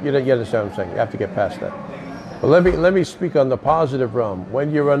have to, you understand what I'm saying? You have to get past that. But let me speak on the positive realm.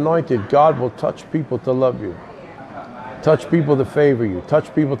 When you're anointed, God will touch people to love you, touch people to favor you,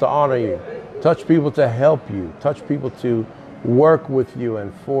 touch people to honor you, touch people to help you, touch people to work with you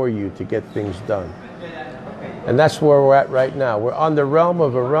and for you to get things done. And that's where we're at right now. We're on the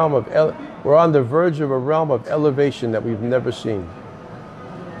we're on the verge of a realm of elevation that we've never seen.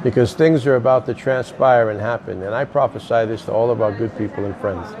 Because things are about to transpire and happen. And I prophesy this to all of our good people and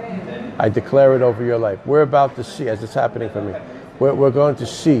friends. I declare it over your life. We're about to see, as it's happening for me, we're going to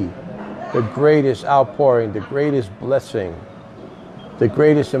see the greatest outpouring, the greatest blessing, the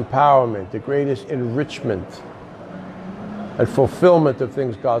greatest empowerment, the greatest enrichment and fulfillment of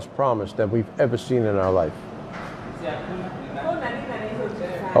things God's promised that we've ever seen in our life.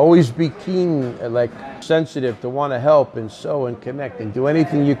 Always be keen, like sensitive to want to help and sow and connect and do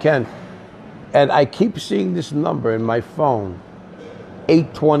anything you can. And I keep seeing this number in my phone,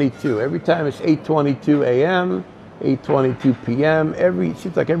 8:22. Every time it's 8:22 a.m., 8:22 p.m. It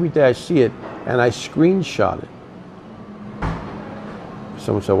seems like every day I see it and I screenshot it.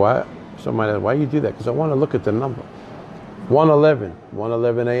 Someone said, why? Somebody said, why do you do that? Because I want to look at the number. 1:11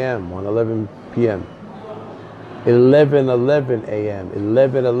 a.m., 1:11 p.m. 11:11 a.m.,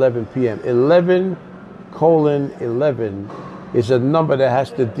 11:11 p.m. 11:11 is a number that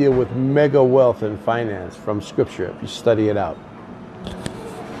has to deal with mega wealth and finance from Scripture, if you study it out.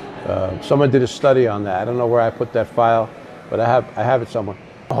 Someone did a study on that. I don't know where I put that file, but I have it somewhere.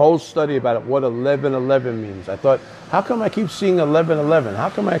 A whole study about it, what 11:11 means. I thought, how come I keep seeing 11:11? How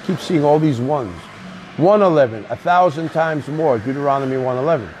come I keep seeing all these ones? 1:11, 1,000 times more, Deuteronomy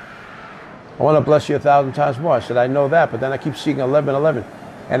 1:11. I want to bless you 1,000 times more. I said, I know that, but then I keep seeing 11:11.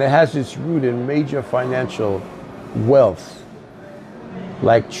 And it has its root in major financial wealth,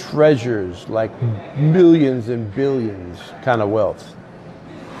 like treasures, like millions and billions kind of wealth.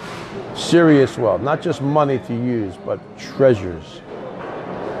 Serious wealth, not just money to use, but treasures.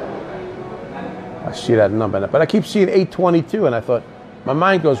 I see that number. But I keep seeing 8:22, and I thought, my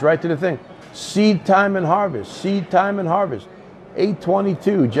mind goes right to the thing. Seed time and harvest, seed time and harvest.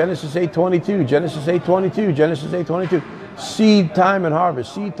 8:22, Genesis 8:22, Genesis 8:22, Genesis 8:22. Seed time and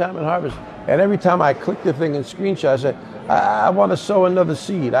harvest, seed time and harvest. And every time I click the thing and screenshot, I say, I want to sow another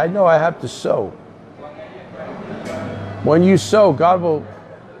seed. I know I have to sow. When you sow, God will.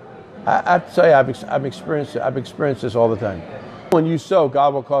 I tell you, I've experienced it. I've experienced this all the time. When you sow,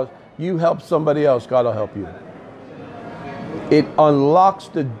 God will cause you help somebody else. God will help you. It unlocks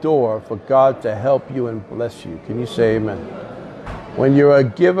the door for God to help you and bless you. Can you say amen? When you're a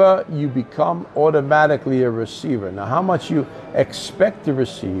giver, you become automatically a receiver. Now, how much you expect to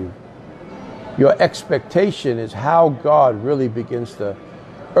receive, your expectation is how God really begins to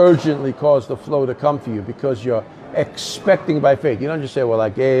urgently cause the flow to come to you, because you're expecting by faith. You don't just say, well, I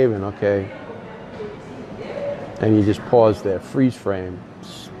gave and okay. And you just pause there, freeze frame.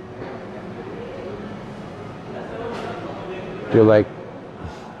 You're like,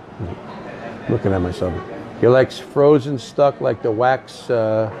 looking at myself. You're like frozen, stuck like the wax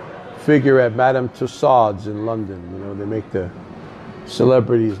figure at Madame Tussauds in London. You know, they make the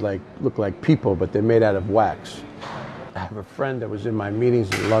celebrities look like people, but they're made out of wax. I have a friend that was in my meetings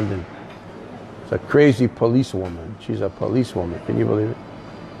in London. It's a crazy policewoman. She's a policewoman. Can you believe it?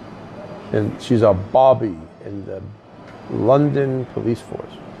 And she's a Bobby in the London police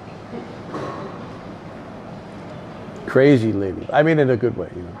force. Crazy lady. I mean, in a good way,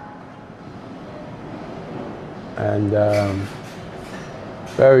 you know. And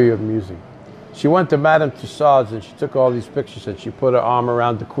very amusing. She went to Madame Tussauds and she took all these pictures and she put her arm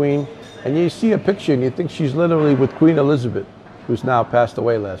around the Queen. And you see a picture and you think she's literally with Queen Elizabeth, who's now passed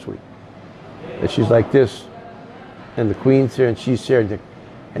away last week. And she's like this, and the Queen's here and she's here.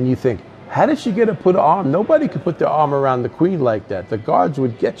 And you think, how did she get to put her arm? Nobody could put their arm around the Queen like that. The guards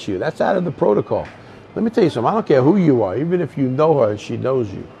would get you. That's out of the protocol. Let me tell you something. I don't care who you are, even if you know her and she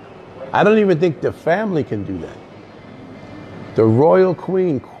knows you. I don't even think the family can do that. The royal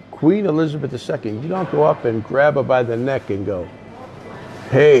Queen, Queen Elizabeth II, you don't go up and grab her by the neck and go,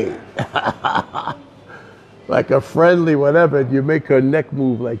 hey, like a friendly whatever, and you make her neck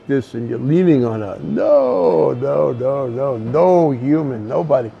move like this and you're leaning on her. No, no, no, no, no human,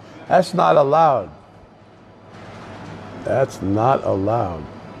 nobody. That's not allowed. That's not allowed.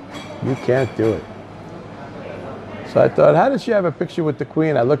 You can't do it. So I thought, how does she have a picture with the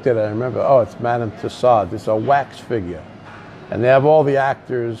Queen? I looked at it, I remember, oh, it's Madame Tussauds. It's a wax figure. And they have all the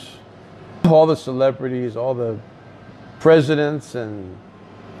actors, all the celebrities, all the presidents, and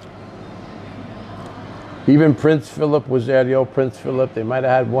even Prince Philip was there, the old Prince Philip. They might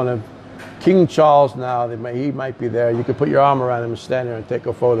have had one of King Charles now. He might be there. You could put your arm around him and stand there and take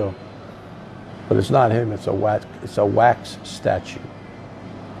a photo. But it's not him, it's a wax statue.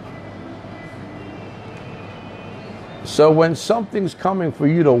 So when something's coming for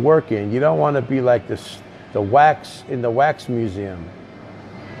you to work in, you don't want to be like this, the wax in the wax museum.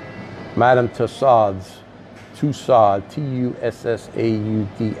 Madame Tussauds, Tussauds,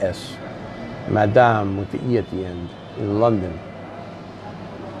 Madame with the E at the end, in London.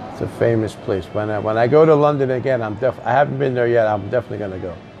 It's a famous place. When I go to London again, I haven't been there yet. I'm definitely going to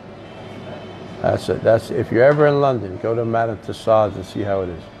go. That's it. If you're ever in London, go to Madame Tussauds and see how it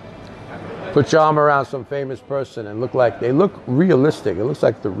is. Put your arm around some famous person and they look realistic. It looks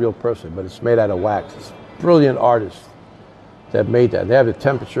like the real person, but it's made out of wax. It's brilliant artists that made that. They have the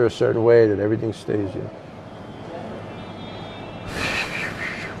temperature a certain way that everything stays in.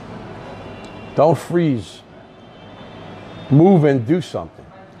 Don't freeze. Move and do something.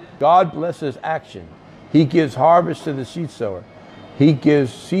 God blesses action. He gives harvest to the seed sower. He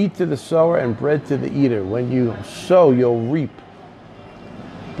gives seed to the sower and bread to the eater. When you sow, you'll reap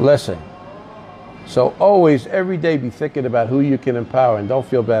blessing. So always, every day, be thinking about who you can empower and don't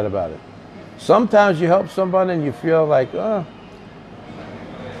feel bad about it. Sometimes you help somebody and you feel like, oh.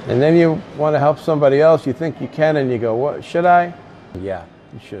 And then you want to help somebody else. You think you can and you go, what, should I? Yeah,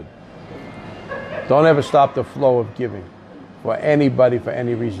 you should. Don't ever stop the flow of giving for anybody, for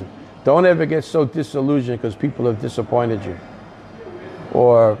any reason. Don't ever get so disillusioned because people have disappointed you.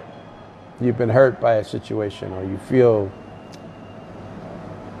 Or you've been hurt by a situation, or you feel,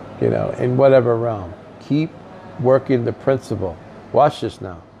 in whatever realm. Keep working the principle. Watch this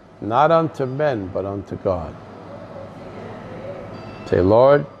now. Not unto men, but unto God. Say,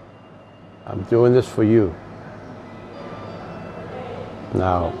 Lord, I'm doing this for you.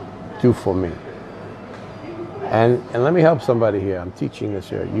 Now, do for me. And let me help somebody here. I'm teaching this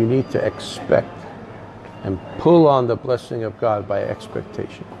here. You need to expect and pull on the blessing of God by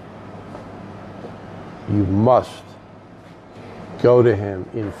expectation. You must go to Him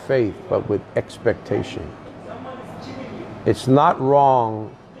in faith, but with expectation. It's not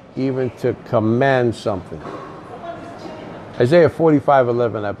wrong even to command something. Isaiah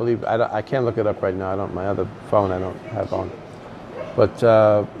 45:11, I believe, I can't look it up right now. My other phone I don't have on.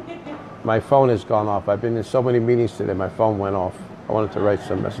 But my phone has gone off. I've been in so many meetings today, my phone went off. I wanted to write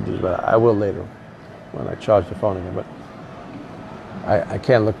some messages, but I will later when I charge the phone again. But I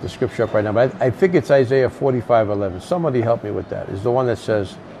can't look the scripture up right now, but I think it's Isaiah 45:11. Somebody help me with that. Is the one that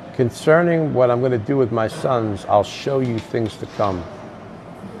says, concerning what I'm going to do with my sons, I'll show you things to come,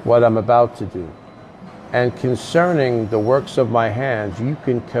 what I'm about to do. And concerning the works of my hands, you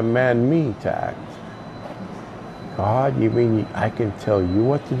can command me to act. God, you mean I can tell you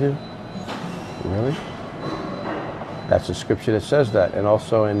what to do? Really? That's a scripture that says that. And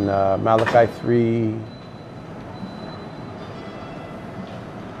also in Malachi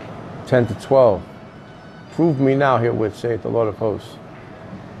 3:10-12. Prove me now herewith, saith the Lord of hosts,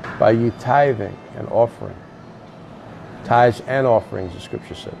 by you tithing and offering. Tithes and offerings, the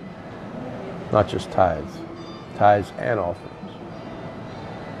scripture said. Not just tithes. Tithes and offerings.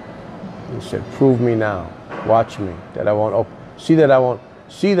 He said, prove me now. Watch me, that I won't open. See that I'll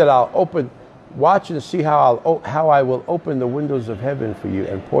open. Watch and see how I will open the windows of heaven for you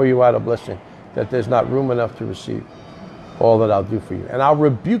and pour you out a blessing that there's not room enough to receive. All that I'll do for you. And I'll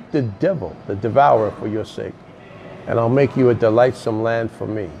rebuke the devil, the devourer, for your sake. And I'll make you a delightsome land for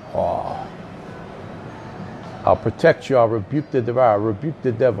me. Oh. I'll protect you. I'll rebuke the devourer. I'll rebuke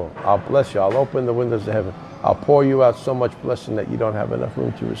the devil. I'll bless you. I'll open the windows of heaven. I'll pour you out so much blessing that you don't have enough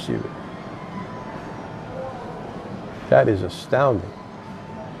room to receive it. That is astounding.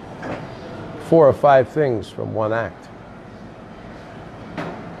 4 or 5 things from one act.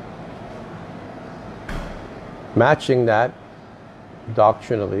 Matching that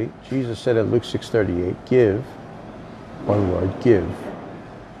doctrinally, Jesus said in Luke 6:38, give, one word, give,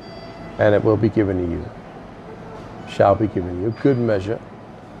 and it will be given to you. Shall be given to you. Good measure,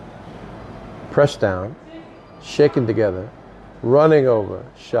 pressed down, shaken together, running over,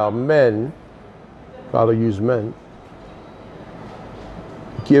 shall men, God will use men,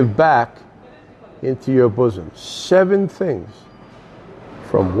 give back into your bosom. 7 things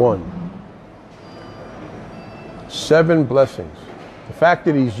from one. 7 blessings. The fact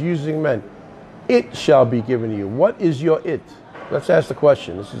that he's using men. It shall be given to you. What is your it? Let's ask the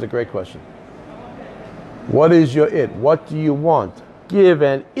question. This is a great question. What is your it? What do you want? Give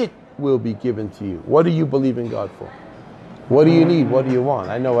and it will be given to you. What do you believe in God for? What do you need? What do you want?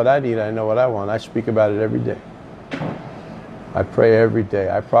 I know what I need. I know what I want. I speak about it every day. I pray every day.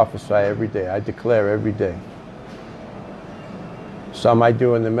 I prophesy every day. I declare every day. Some I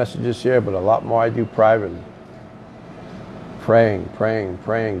do in the messages here, but a lot more I do privately. Praying, praying,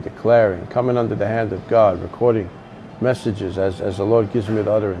 praying, declaring, coming under the hand of God, recording messages as the Lord gives me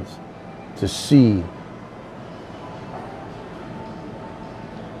the utterance to see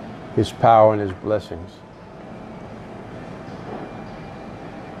His power and His blessings.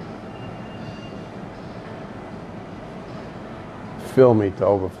 Fill me to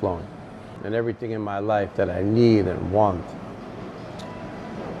overflowing. And everything in my life that I need and want,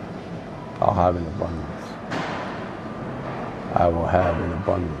 I'll have in abundance. I will have in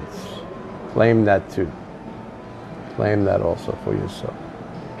abundance. Claim that too. Claim that also for yourself.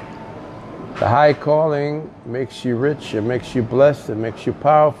 The high calling makes you rich, it makes you blessed, it makes you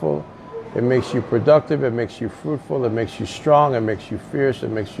powerful, it makes you productive, it makes you fruitful, it makes you strong, it makes you fierce, it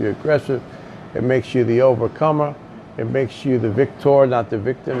makes you aggressive, it makes you the overcomer, it makes you the victor, not the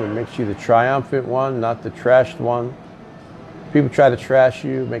victim, it makes you the triumphant one, not the trashed one. People try to trash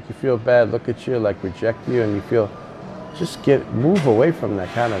you, make you feel bad, look at you, like reject you, and you feel, just move away from that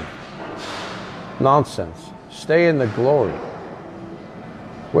kind of nonsense. Stay in the glory.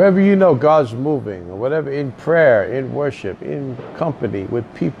 Wherever you know God's moving, or whatever, in prayer, in worship, in company with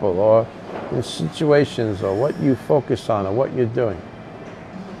people, or in situations, or what you focus on, or what you're doing,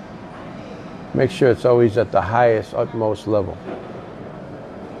 make sure it's always at the highest, utmost level,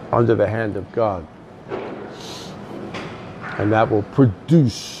 under the hand of God. And that will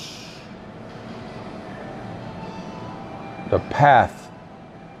produce the path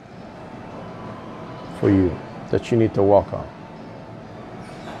for you that you need to walk on.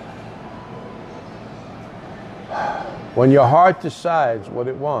 When your heart decides what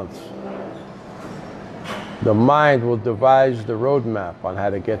it wants, the mind will devise the roadmap on how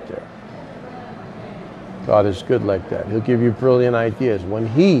to get there. God is good like that. He'll give you brilliant ideas.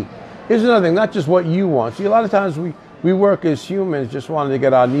 Here's another thing, not just what you want. See, a lot of times we work as humans just wanting to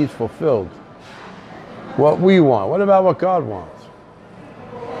get our needs fulfilled. What we want. What about what God wants?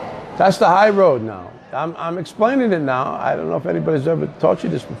 That's the high road now. I'm explaining it now. I don't know if anybody's ever taught you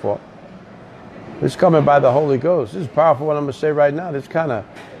this before. It's coming by the Holy Ghost. This is powerful what I'm going to say right now. This kind of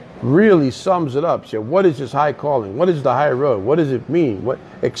really sums it up. So what is this high calling? What is the high road? What does it mean?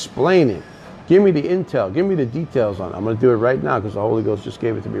 Explain it. Give me the intel. Give me the details on it. I'm going to do it right now because the Holy Ghost just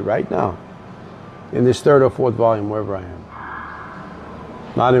gave it to me right now. In this 3rd or 4th volume, wherever I am.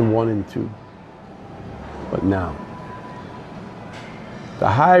 Not in 1 and 2. But now. The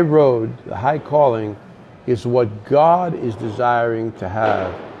high road, the high calling, is what God is desiring to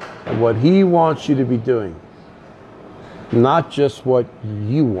have and what He wants you to be doing. Not just what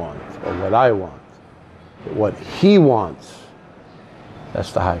you want or what I want, but what He wants.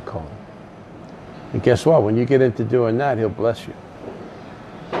 That's the high calling. And guess what? When you get into doing that, He'll bless you.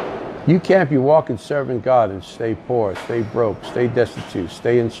 You can't be walking serving God and stay poor, stay broke, stay destitute,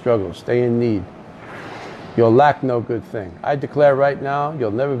 stay in struggle, stay in need. You'll lack no good thing. I declare right now, you'll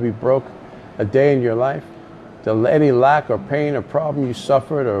never be broke a day in your life. Any lack or pain or problem you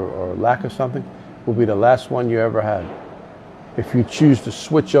suffered or lack of something will be the last one you ever had. If you choose to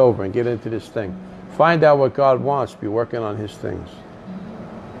switch over and get into this thing. Find out what God wants, be working on His things.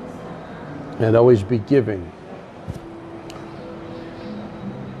 And always be giving.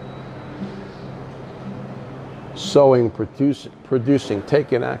 Sowing, producing,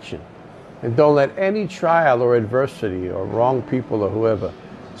 taking action. And don't let any trial or adversity or wrong people or whoever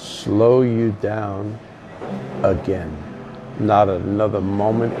slow you down again. Not another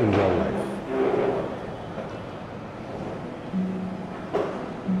moment in your life.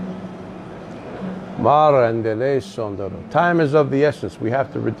 Time is of the essence. We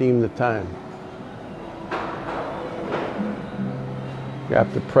have to redeem the time. We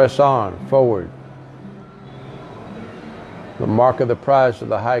have to press on, forward. The mark of the prize of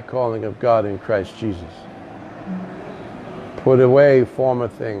the high calling of God in Christ Jesus. Put away former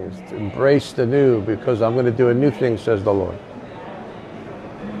things. Embrace the new, because I'm going to do a new thing, says the Lord.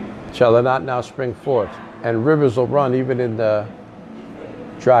 Shall it not now spring forth? And rivers will run even in the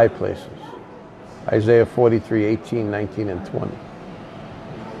dry places. Isaiah 43, 18, 19, and 20.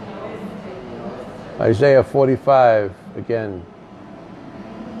 Isaiah 45, again.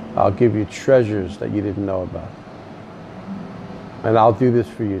 I'll give you treasures that you didn't know about. And I'll do this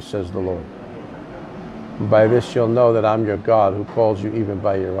for you, says the Lord. And by this you'll know that I'm your God who calls you even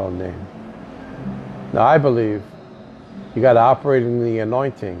by your own name. Now I believe you got to operate in the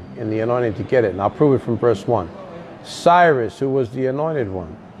anointing to get it. And I'll prove it from verse 1. Cyrus, who was the anointed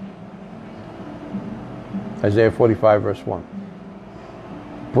one. Isaiah 45, verse 1.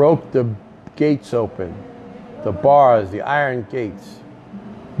 Broke the gates open, the bars, the iron gates.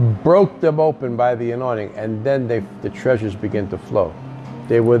 Broke them open by the anointing, and then the treasures begin to flow.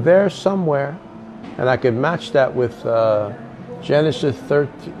 They were there somewhere, and I could match that with Genesis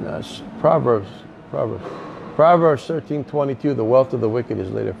 13, Proverbs 13:22. The wealth of the wicked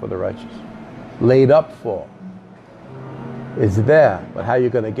is laid up for the righteous. Laid up for. It's there, but how are you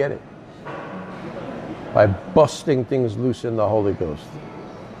going to get it? By busting things loose in the Holy Ghost.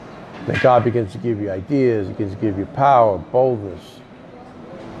 Then God begins to give you ideas, He begins to give you power, boldness,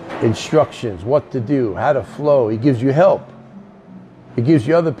 instructions, what to do, how to flow. He gives you help. He gives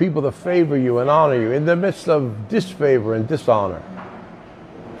you other people to favor you and honor you in the midst of disfavor and dishonor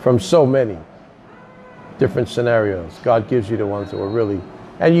from so many different scenarios. God gives you the ones that were really,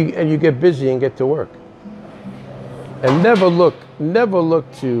 and you get busy and get to work. And never look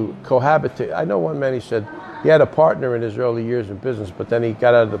to cohabitate. I know one man, he said he had a partner in his early years in business, but then he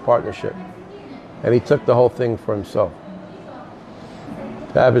got out of the partnership and he took the whole thing for himself.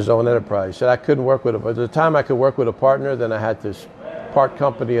 To have his own enterprise. He said I couldn't work with him. But at the time I could work with a partner, then I had to part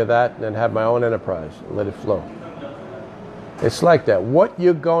company of that and then have my own enterprise and let it flow. It's like that. What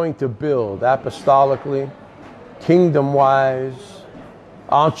you're going to build apostolically, kingdom-wise,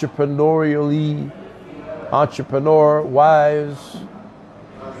 entrepreneur-wise,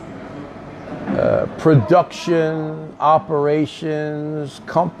 production, operations,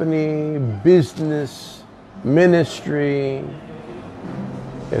 company, business, ministry.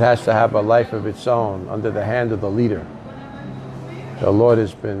 It has to have a life of its own under the hand of the leader. The Lord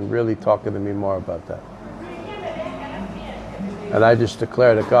has been really talking to me more about that. And I just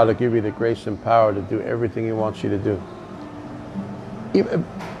declare that God will give you the grace and power to do everything He wants you to do.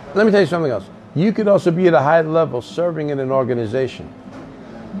 Let me tell you something else. You could also be at a high level serving in an organization.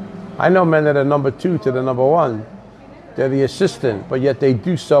 I know men that are number 2 to the number 1. They're the assistant, but yet they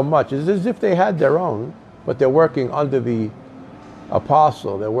do so much. It's as if they had their own, but they're working under the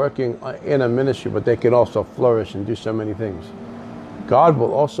apostle. They're working in a ministry, but they can also flourish and do so many things. God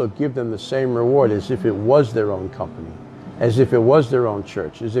will also give them the same reward as if it was their own company, as if it was their own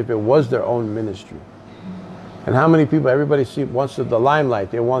church, as if it was their own ministry. And how many people, everybody wants the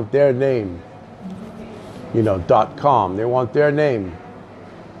limelight. They want their name, .com. They want their name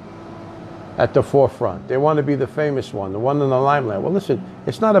at the forefront. They want to be the famous one, the one in the limelight. Well, listen,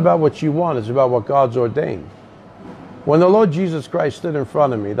 it's not about what you want. It's about what God's ordained. When the Lord Jesus Christ stood in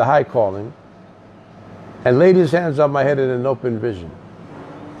front of me, the high calling, and laid His hands on my head in an open vision,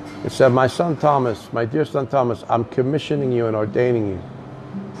 it said, my son Thomas, my dear son Thomas, I'm commissioning you and ordaining you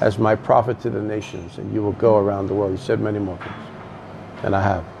as my prophet to the nations, and you will go around the world. He said many more things. And I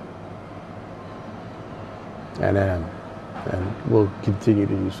have. And am. And will continue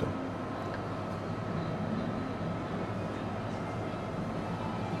to do so.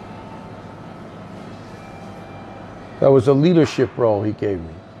 That was a leadership role he gave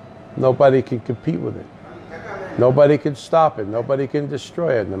me. Nobody can compete with it. Nobody can stop it. Nobody can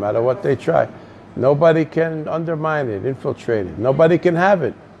destroy it, no matter what they try. Nobody can undermine it, infiltrate it. Nobody can have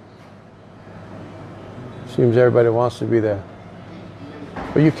it. Seems everybody wants to be there.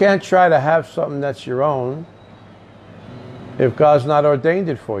 But you can't try to have something that's your own if God's not ordained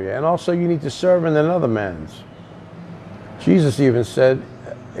it for you. And also you need to serve in another man's. Jesus even said,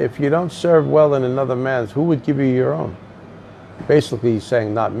 if you don't serve well in another man's, who would give you your own? Basically he's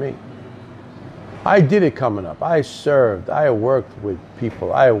saying, not me. I did it coming up. I served. I worked with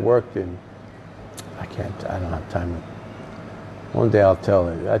people. I worked in... I don't have time. One day I'll tell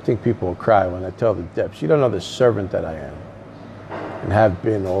it. I think people will cry when I tell the depths. You don't know the servant that I am and have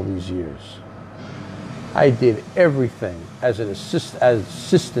been all these years. I did everything as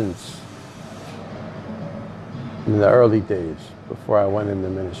assistance in the early days before I went into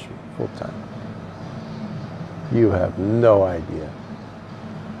ministry full time. You have no idea.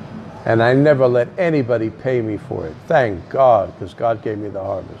 And I never let anybody pay me for it. Thank God, because God gave me the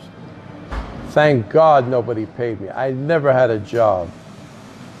harvest. Thank God nobody paid me. I never had a job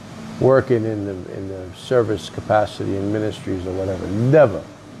working in the service capacity in ministries or whatever. Never.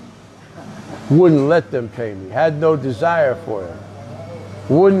 Wouldn't let them pay me. Had no desire for it.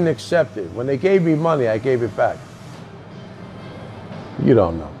 Wouldn't accept it. When they gave me money, I gave it back. You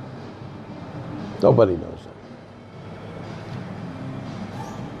don't know. Nobody knows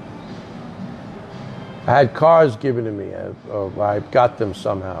that. I had cars given to me, or I got them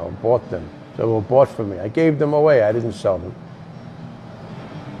somehow, or bought them. They were bought from me. I gave them away. I didn't sell them.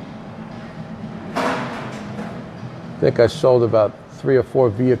 I think I sold about 3 or 4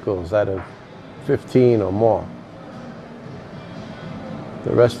 vehicles out of 15 or more.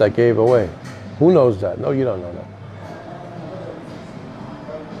 The rest I gave away. Who knows that? No, you don't know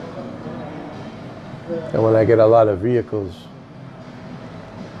that. And when I get a lot of vehicles,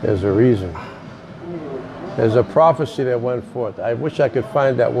 there's a reason. There's a prophecy that went forth. I wish I could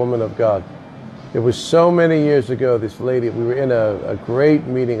find that woman of God. It was so many years ago, this lady, we were in a great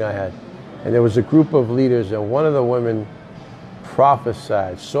meeting I had, and there was a group of leaders, and one of the women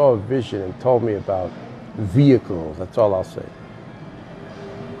prophesied, saw a vision, and told me about vehicles. That's all I'll say.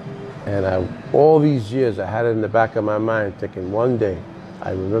 And all these years, I had it in the back of my mind, thinking one day,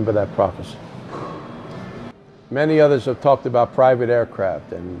 I remember that prophecy. Many others have talked about private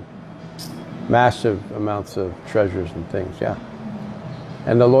aircraft and massive amounts of treasures and things, yeah.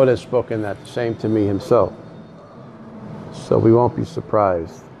 And the Lord has spoken that same to me himself. So we won't be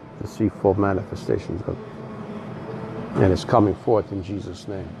surprised to see full manifestations of it. And it's coming forth in Jesus'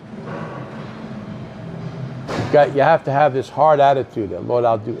 name. You have to have this hard attitude that, Lord,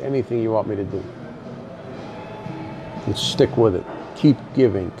 I'll do anything you want me to do. And stick with it. Keep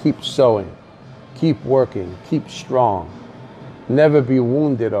giving, keep sowing, keep working, keep strong. Never be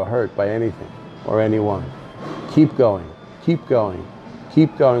wounded or hurt by anything or anyone. Keep going, keep going.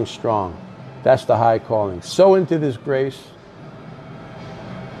 Keep going strong. That's the high calling. Sow into this grace.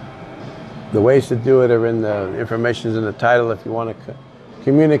 The ways to do it are in the information's in the title. If you want to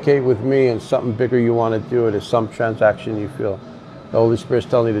communicate with me and something bigger you want to do, it is some transaction you feel the Holy Spirit's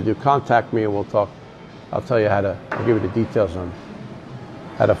telling you to do, contact me and we'll talk. I'll tell you I'll give you the details on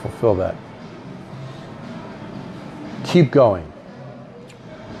how to fulfill that. Keep going.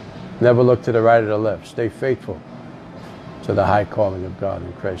 Never look to the right or the left. Stay faithful to the high calling of God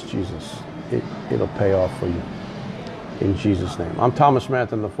in Christ Jesus. It'll pay off for you. In Jesus' name. I'm Thomas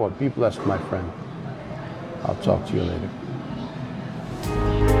Manton IV. Be blessed, my friend. I'll talk to you later.